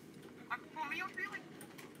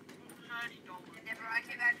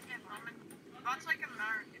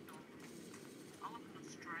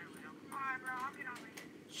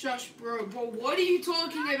 Shush, bro. Bro, what are you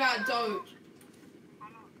talking about, Doge?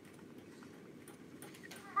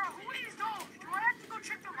 Bro, who is Doge? Do I have to go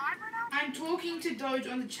check the library now? I'm talking to Doge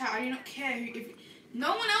on the chat. I do not care if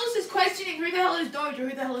no one else is questioning who the hell is Doge or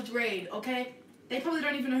who the hell is Raid, okay? They probably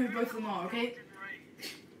don't even know who both of them are, okay?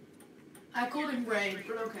 I called him Raid,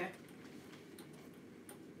 but okay.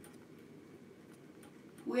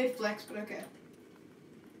 Weird flex, but okay.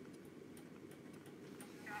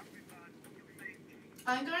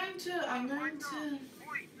 I'm going to.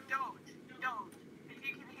 Wait, don't. If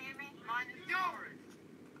you can hear me, mine is yours.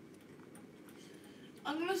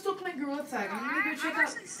 I'm gonna stop playing Gorilla Tag. I'm gonna go check I out.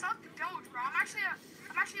 actually suck at Doge, bro. I'm actually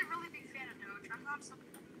a really big fan of Doge. I'm not sucking.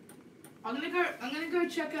 I'm gonna go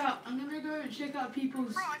check out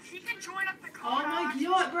people's. Bro, if he can join up the code, Oh my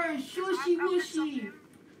god, bro, shushy wushy.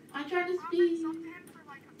 I'm trying to I've been speak. subbed to him for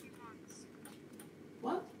like a few months.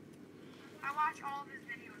 What? I watch all of his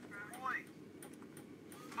videos, bro. Boy,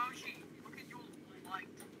 Moshi, look at your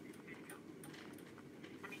liked video.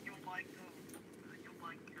 I mean, your liked,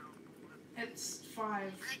 It's 5. I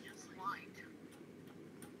just liked.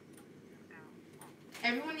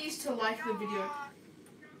 Everyone needs to like the video.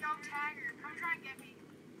 Yo, Tagger, come try and get me.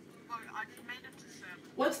 Look, I just made it to 7.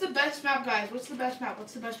 What's the best map, guys? What's the best map,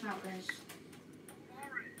 guys? Forest.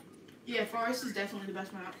 Yeah, Forest is definitely the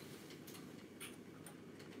best map.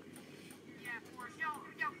 Yeah, Forrest. Yo,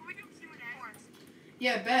 can we do Q&A? Forrest.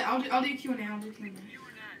 Yeah, bet. I'll do Q&A. Q&A.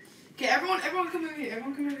 Okay, everyone come over here.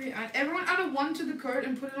 And everyone add a 1 to the code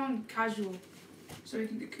and put it on casual, so we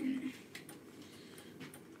can do Q&A.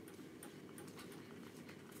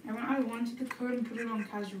 Everyone add a 1 to the code and put it on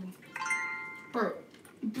casual. Bro,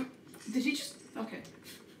 did he just? Okay.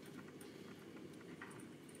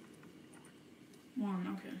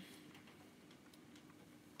 1. Okay.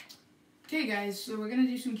 Okay, guys. So we're gonna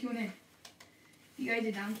do some Q&A. You guys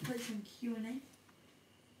are down to play some Q&A?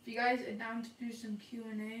 If you guys are down to do some Q&A,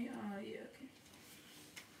 yeah, okay.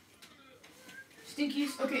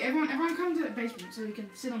 Stinkies, okay, everyone come to the basement so we can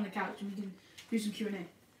sit on the couch and we can do some Q&A.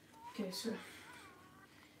 Okay, so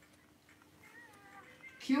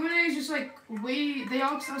Q&A is just like they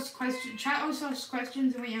ask us questions, chat asks us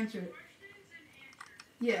questions and we answer it.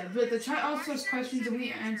 Yeah, but the chat asks us questions and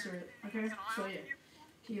we answer it. Okay, so yeah.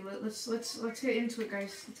 Okay, let's get into it,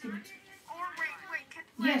 guys. Let's get into it. Or wait,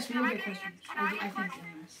 Yes, we can will I get get questions. can I I get think questions?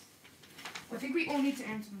 yes. I think we all need to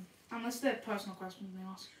answer them, unless they're personal questions they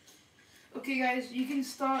ask. Okay, guys, you can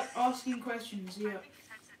start asking questions. Yeah. No, my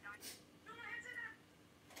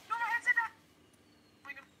headset down.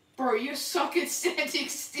 Bro, you suck at standing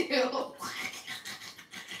still.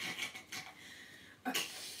 Okay.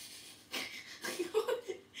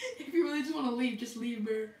 If you really just want to leave, just leave,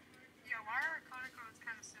 bro. Yeah, why are our color codes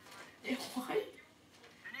kind of similar? Yeah, why?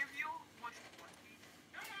 Any of you watch One Piece?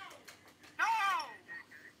 No!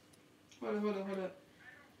 Hold up.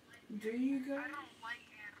 Do you I guys? don't like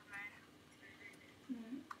anime.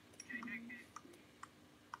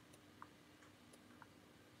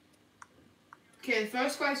 Okay,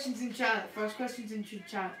 first questions in chat. First questions in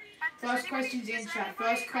chat. First questions in chat.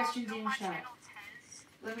 First questions in chat.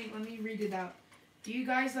 Let me read it out. Do you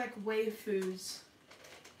guys like waifus?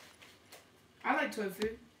 I like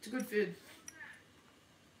tofu. It's a good food.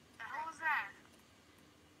 The hell was that?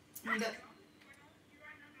 And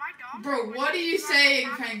My dog? bro, what are you saying,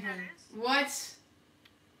 Penguin? What?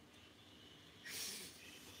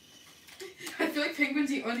 I feel like Penguin's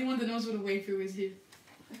the only one that knows what a waifu is here.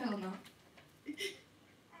 Hell no.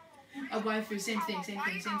 A waifu, same thing.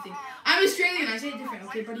 I'm Australian, I say it different.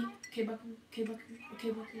 Okay, buddy? Okay, Bucku.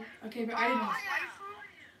 Okay, but I didn't ask.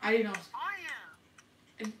 I am.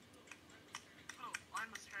 Oh, I'm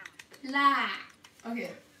Australian. La.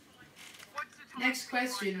 Okay, What's the time next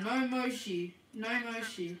question. No Moshi.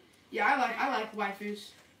 Yeah, I like waifus.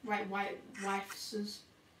 Wifeses.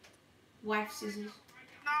 Wife scissors.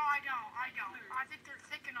 No, I don't. I think they're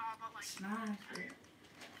thick and all, but like. It's nice.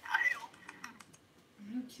 Ew.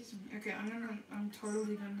 Don't kiss me. Okay, I'm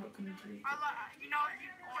totally not gonna do it. You know,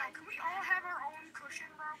 can we all have our own cushion,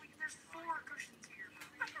 bro? There's 4 cushions here.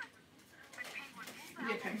 Like penguin.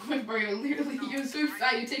 Yeah, Penguin, bro, you're so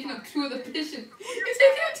fat. You're taking up 2 of the cushions. You're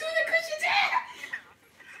taking up 2 of the cushions.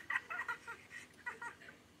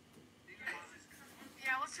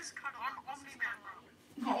 Yeah, let's just cut off.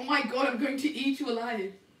 Oh my god, I'm going to eat you alive.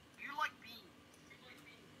 You like beans.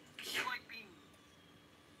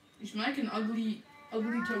 You smell like an ugly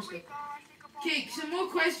toaster. Okay, some more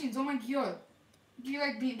questions. Oh my god. Do you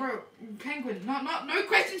like bean, bro? Penguin, no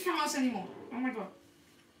questions from us anymore. Oh my god.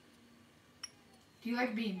 Do you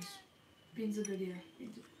like beans? Beans are good, yeah.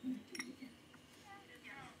 Beans are good.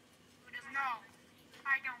 No,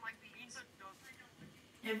 I don't like beans.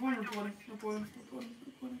 Everyone reporting.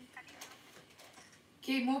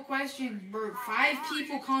 Okay, more questions, bro. 5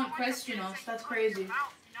 people can't question us. That's crazy. No,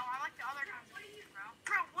 I like the other conversation, bro.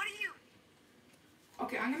 Bro, what are you?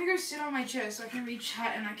 Okay, I'm gonna go sit on my chair so I can read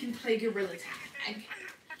chat and I can play Gorilla Tag.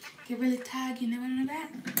 Gorilla Tag, you know that?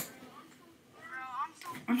 Bro,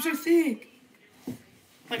 I'm so thick.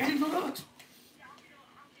 Like, I didn't know that. Yeah,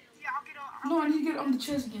 I'll get on. No, I need to get on the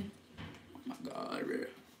chairs again. Oh my god, bro.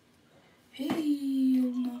 Hey,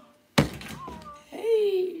 no.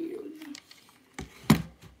 Hey.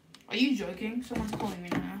 Are you joking? Someone's calling me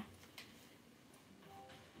now.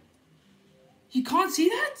 You can't see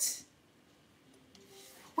that?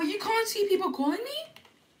 Wait, you can't see people calling me?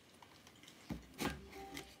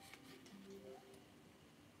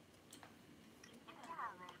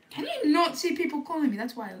 Can you not see people calling me?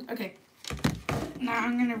 That's wild. Okay. Now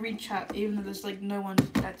I'm gonna read chat, even though there's like no one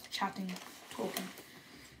that's chatting, talking.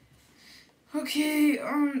 Okay,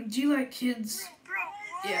 do you like kids? Bro,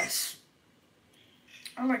 what? Yes.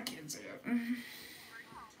 I like kids, yeah. Yo,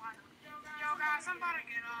 guys, I'm about to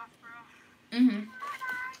get off, bro.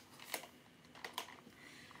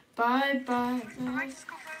 Bye. I might just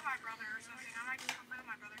go play with my brother or something. I might just go play with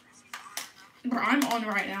my brother because he's on. Bro, I'm on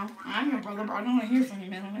right now. I'm your brother, bro. I don't want to hear from you,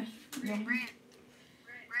 man. Raid. No,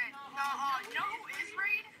 you know who is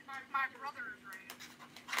Raid? My brother is Raid.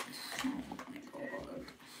 Oh my god.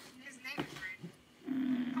 His name is Raid.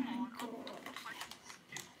 Come on.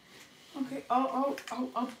 Okay,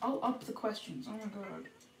 I'll up the questions. Oh my god.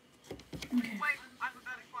 Okay. Wait, I have a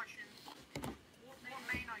better question. What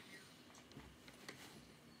main are you?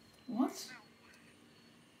 What?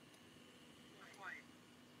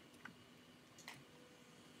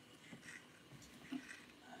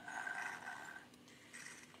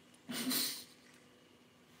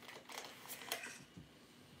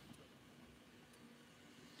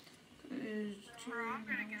 Bro, I'm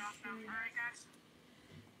gonna get off now. Alright, guys.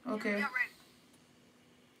 Okay. Yeah, Raid.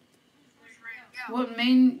 Who's Raid? Yeah. What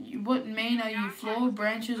main are you? Floor,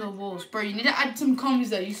 branches, or walls? Bro, you need to add some commas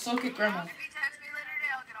there. You suck at grammar. If he texts me later today,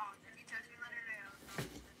 I'll get on. If he texts me later today, I'll get on.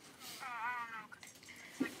 I don't know, 'cause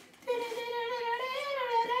it's like,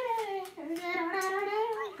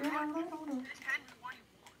 it's 10:21.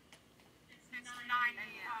 It's 9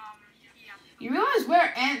 a.m. PM. You realize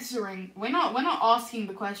we're answering. We're not asking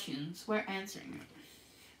the questions. We're answering it.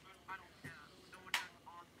 I don't care. No one has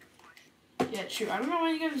asked the question. Yeah, true. I don't know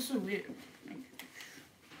why you guys are so weird. But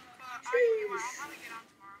I'll probably get on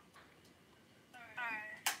tomorrow.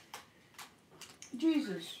 Alright.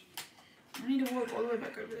 Jesus. I need to walk all the way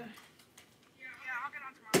back over there. Yeah, I'll get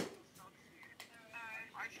on tomorrow.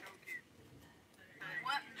 I choke it.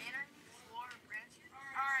 What manner? Floor branches?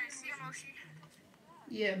 Alright, see you, Moshi.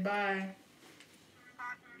 Yeah, bye.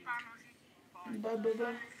 Bye, Moshi.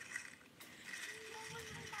 Bye.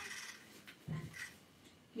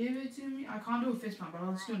 Give it to me. I can't do a fist bump, but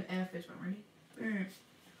I'll just do an air fist bump. Ready? Boom.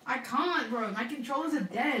 I can't, bro. My controllers are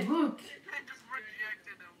dead. Look. I just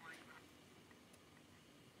rejected him like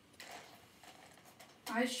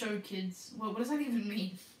that. I show kids. What does that even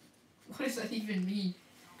mean? What does that even mean?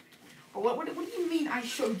 What do you mean I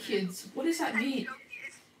show kids? What does that mean? Oh,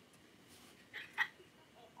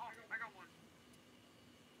 I got one.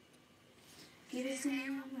 Give it to me.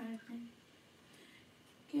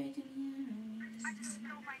 I just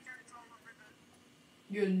spilled my nerds all over the...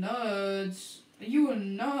 You're nerds. You a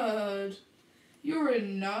nerd. You're a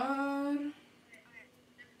nerd.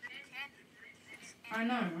 I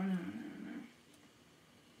know.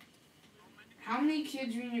 How many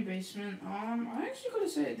kids are in your basement? I actually gotta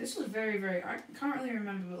say, this is very, I can't really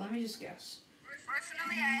remember, but let me just guess.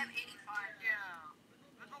 Personally, I have 85. Yeah.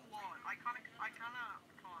 That's a lot. I kinda can't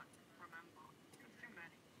remember. It's too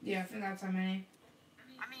many. Yeah, I think that's how many.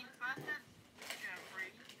 I mean, first is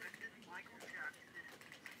Jeffrey, then is Michael Jackson,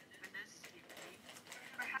 then is Stevie.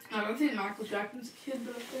 I don't think Michael Jackson's a kid,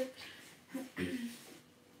 but okay. Yes,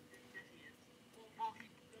 he is. Well, he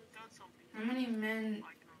does something. How many men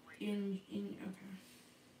Like, in a way. okay.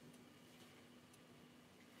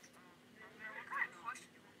 What kind of question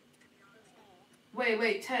do you want?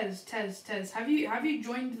 Wait, Tez. Have you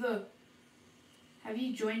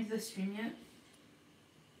joined the stream yet?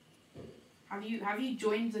 Have you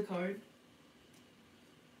joined the code?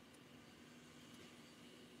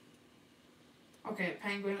 Okay,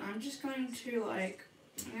 Penguin, I'm just going to I'm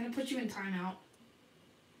gonna put you in timeout.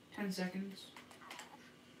 10 seconds.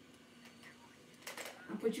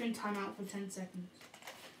 I'll put you in timeout for 10 seconds.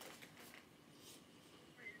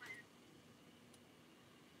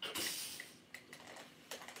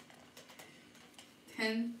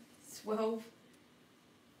 10, 12,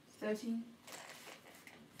 13.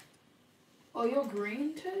 Oh, you're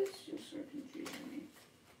green, Tez? You're so confusing me.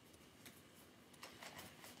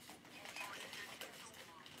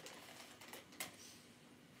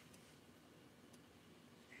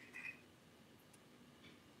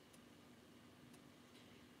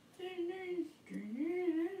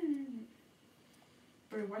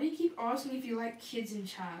 Bro, why do you keep asking if you like kids in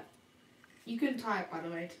chat? You can type, by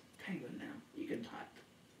the way, to Penguin now. You can type.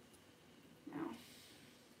 Now.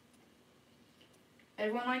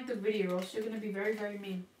 Everyone liked the video, or else you're gonna be very, very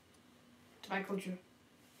mean to my culture.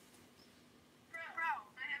 Bro,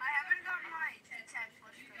 I haven't gotten my 10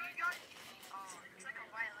 push code. Oh, it's like a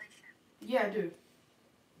violation. Yeah, I do.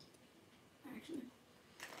 Actually.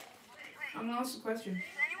 Wait, I'm gonna ask a question. does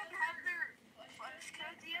anyone have their push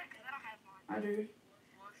codes yet? Because I don't have mine. I do.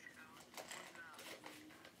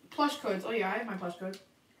 Plush codes. Oh yeah, I have my plush code.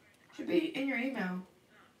 Should be in your email.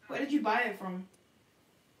 Where did you buy it from?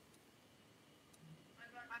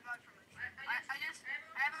 I bought from it. I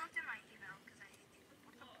haven't looked at my email because I hate you.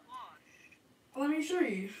 What the plush? Let me show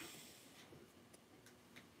you.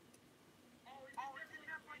 Oh, isn't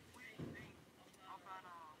that like weird thing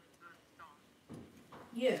about the stuff?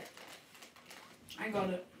 Yeah. I got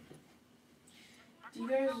it. Do you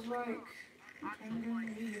guys like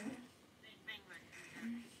Penguin video?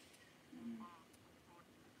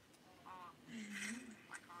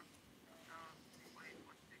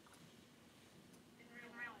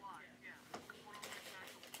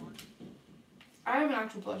 I have an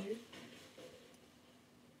actual plushie.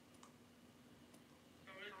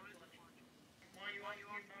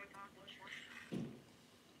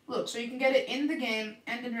 Look, so you can get it in the game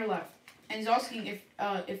and in real life. And he's asking if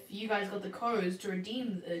you guys got the codes to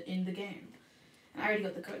redeem it in the game. And I already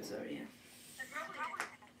got the codes, so yeah.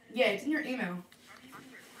 Yeah, it's in your email.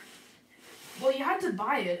 Well, you had to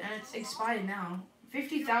buy it, and it's expired now.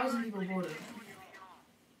 50,000 people bought it.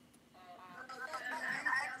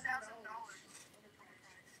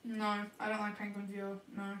 No, I don't like Penguin Viewer.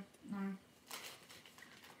 No.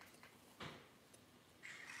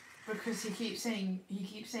 Because he keeps saying, do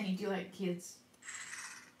you like kids?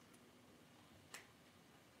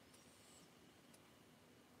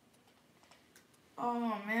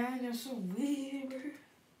 Oh man, you're so weird, bro.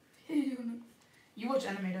 You watch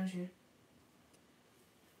anime, don't you?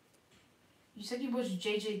 You said you watched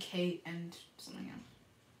JJK and something else.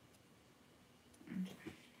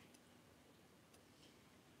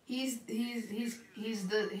 He's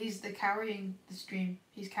the carrying the stream.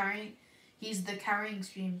 He's the carrying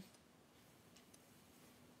stream.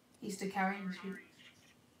 He's the carrying stream.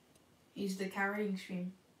 He's the carrying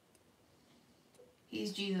stream.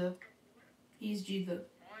 He's G-the. He's G-the.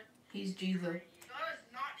 He's G-the.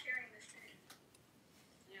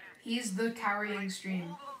 He's the carrying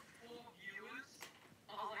stream.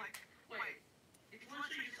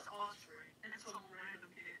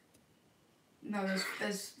 No,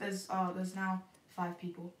 there's now 5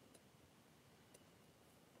 people.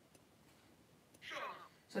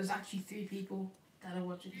 So there's actually 3 people that are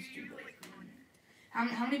watching this stream.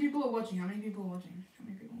 How many people are watching? How many people are watching?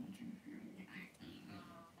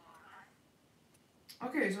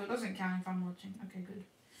 Okay, so it doesn't count if I'm watching. Okay, good.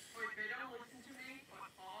 Wait, they don't listen to me, but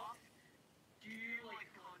off. Do you like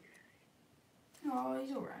Kanye? Oh,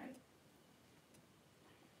 he's alright.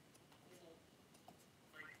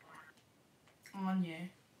 Anya.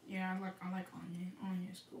 Yeah, I like Anya.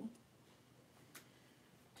 Anya's cool.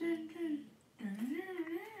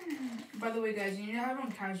 By the way, guys, you need to have it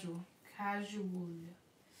on casual. Casual.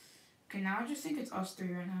 Okay, now I just think it's us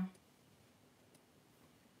 3 right now.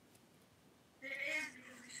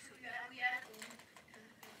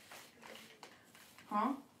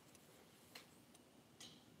 Huh?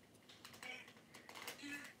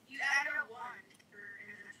 You added a 1 for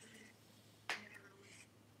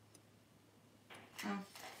Oh.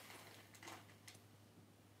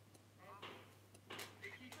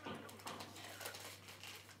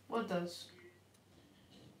 What does?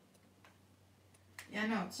 Yeah,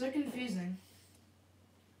 no, it's so confusing.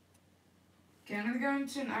 Okay, I'm gonna go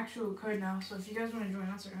into an actual code now, so if you guys want to join,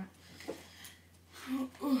 that's alright.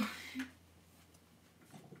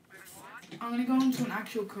 I'm gonna go into an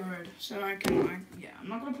actual code, so I can, I'm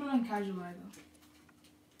not gonna put it on casual either.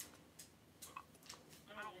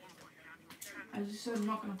 I just said I'm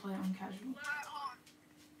not gonna play it on casual.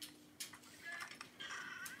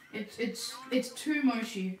 It's 2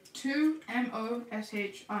 Moshi. 2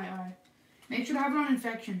 Moshii. Make sure to have it on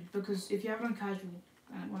infection, because if you have it on casual,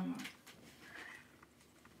 then it won't work.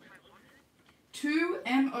 2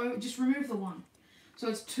 Mo, just remove the 1. So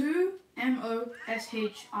it's 2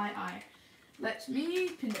 Moshii. Let me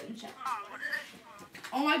pin that in chat.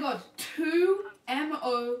 Oh my god, 2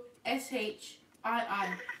 SHII.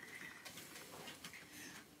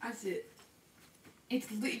 That's it. You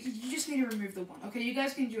just need to remove the 1. Okay, you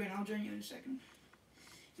guys can join. I'll join you in a second.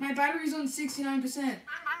 My battery's on 69%. I don't trust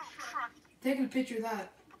you. Taking a picture of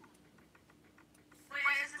that. Wait,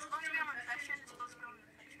 is this supposed to be on infection? It's supposed to be on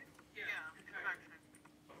infection? Yeah, infection.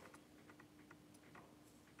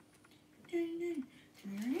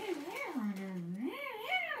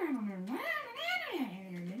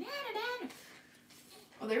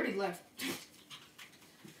 Oh, they already left.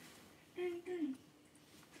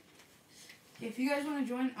 If you guys want to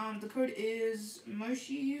join, the code is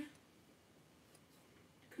Moshi.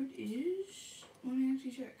 The code is, let me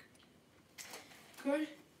actually check. Code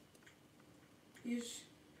is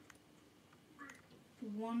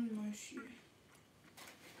 1 Moshi.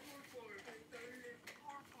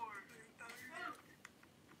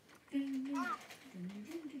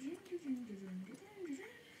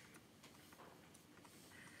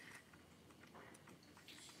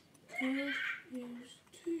 Code is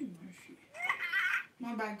 2 Moshi.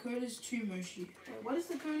 My bad, code is 2 Moshi. Wait, what is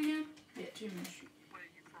the code again? Yeah, 2 Moshi. Where are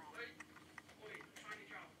you from? Tiny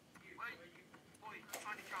child. Where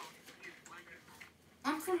are you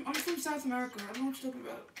from? I'm from South America. I don't know what you're talking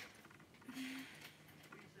about.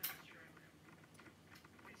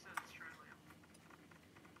 We said Australia.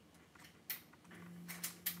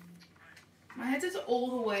 My headset's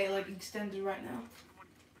all the way like extended right now.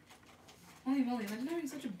 Holy moly, imagine having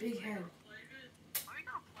such a big head. Are we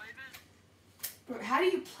gonna play this? Bro, how do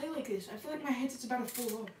you play like this? I feel like my headset's about to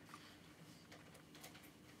fall off.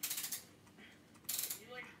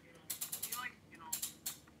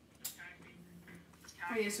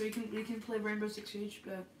 Oh yeah, so we can play Rainbow Six Siege,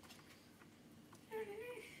 but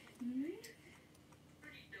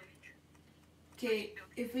okay,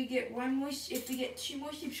 if we get 2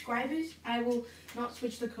 more subscribers, I will not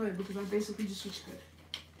switch the code because I basically just switched code.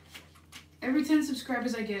 Every 10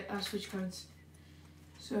 subscribers I get, I switch codes.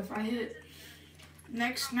 So if I hit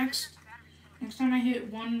next time I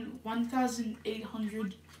hit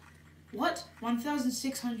 1,800, what?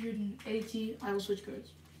 1,680, I will switch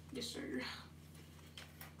codes. Yes, sir.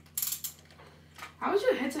 How is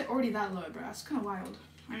your headset already that low, bro? That's kind of wild.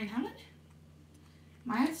 I mean, how much?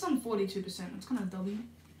 My headset's on 42%. That's kind of W.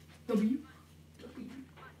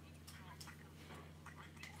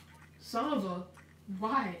 Server?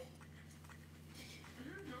 Why?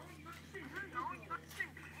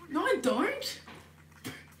 No, I don't.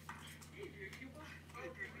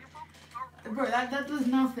 Bro, that does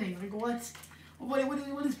nothing. Like what?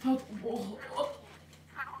 What is purple? Whoa.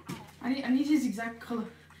 I need his exact color.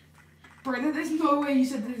 Bro, there's no way you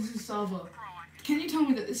said that this is Salva. Can you tell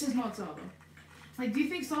me that this is not Salva? Like, do you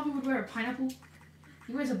think Salva would wear a pineapple?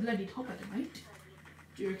 He wears a bloody top at the night.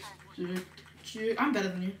 Jerks. I'm better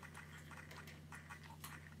than you.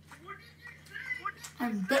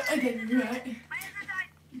 I'm better than you, right?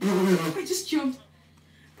 I just jumped.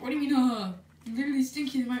 What do you mean, I'm literally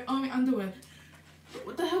stinking in my army underwear.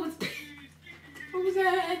 What the hell was that? What was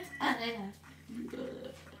that?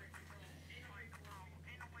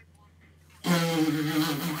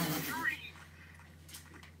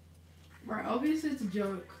 Bro, obviously it's a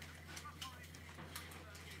joke.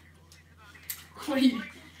 What are you?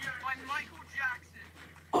 Like Michael Jackson.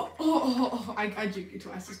 Oh, I juked you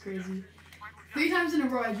twice, that's crazy. 3 times in a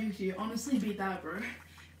row I juked you. Honestly, beat that, bro.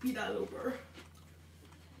 Beat that little bro.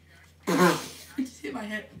 I just hit my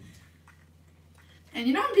head. And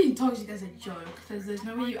you know I'm being toxic as a joke, because there's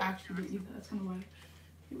no way you actually beat you. That's kind of why.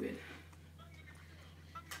 You're weird.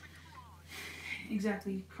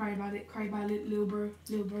 Exactly. Cry about it, little bro.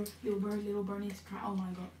 Little bro needs to cry. Oh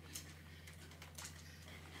my god.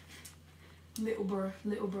 Little bro.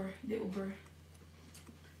 Little bro,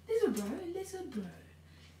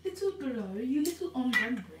 you little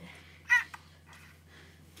hombre.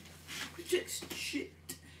 Just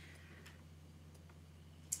shit.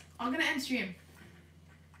 I'm gonna end stream.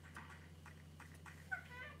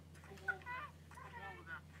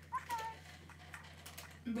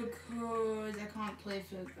 Because I can't play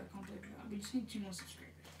for that. We just need 2 more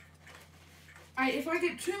subscribers. Alright, if I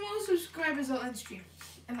get 2 more subscribers, I'll end stream.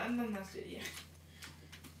 And then that's it, yeah.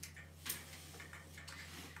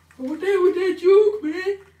 What the hell with that joke,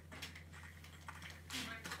 man?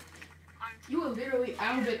 You are literally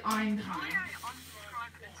Albert Einstein.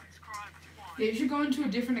 Yeah, you should go into a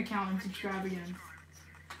different account and subscribe again.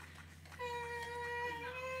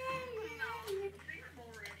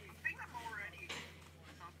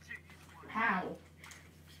 How?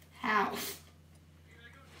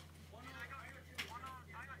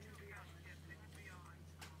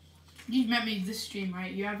 You've met me this stream,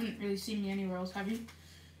 right? You haven't really seen me anywhere else, have you?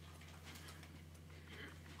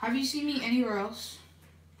 Have you seen me anywhere else?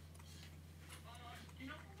 You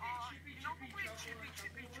know who played Chippy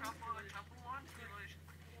Chippy Chopper the Chopper one? It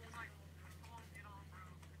was like, come on, get on, bro.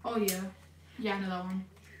 Oh yeah. Yeah, I know that one.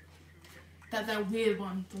 That weird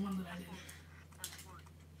one. The one that I did.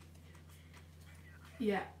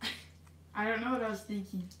 Yeah. I don't know what I was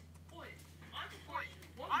thinking. What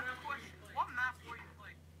map were you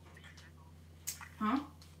playing? Huh?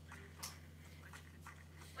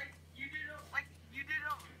 Like, you did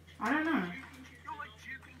I don't know. you're like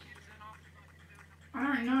juking kids and off. I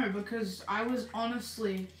don't know because I was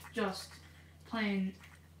honestly just playing.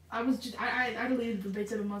 I deleted the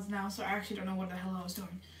beta of mods now, so I actually don't know what the hell I was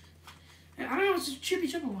doing. And I don't know, it's just Chippy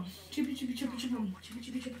Chipper one. Chippy one.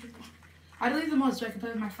 I deleted the mods so I could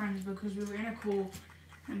play with my friends because we were in a call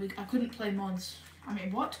and I couldn't play mods. I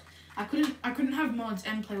mean, what? I couldn't have mods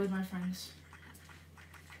and play with my friends.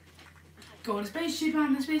 Go on a spaceship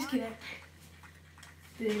and the space cadet.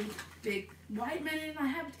 Big white man in my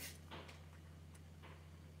habit.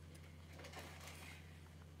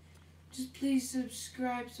 Just please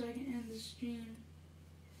subscribe so I can end the stream.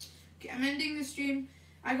 Okay, I'm ending the stream.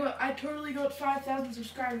 I totally got 5,000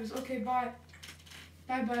 subscribers. Okay, bye.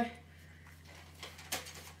 Bye.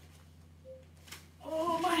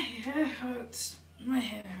 Oh, my hair hurts. My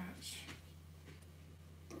hair hurts.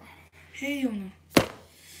 Hell no.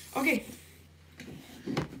 Okay.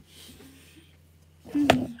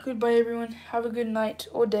 Goodbye, everyone. Have a good night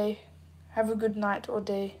or day.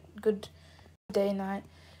 Good day, night.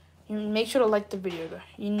 You make sure to like the video, though.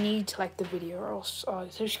 You need to like the video, or else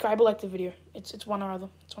subscribe or like the video. It's one or other.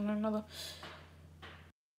 It's one or another.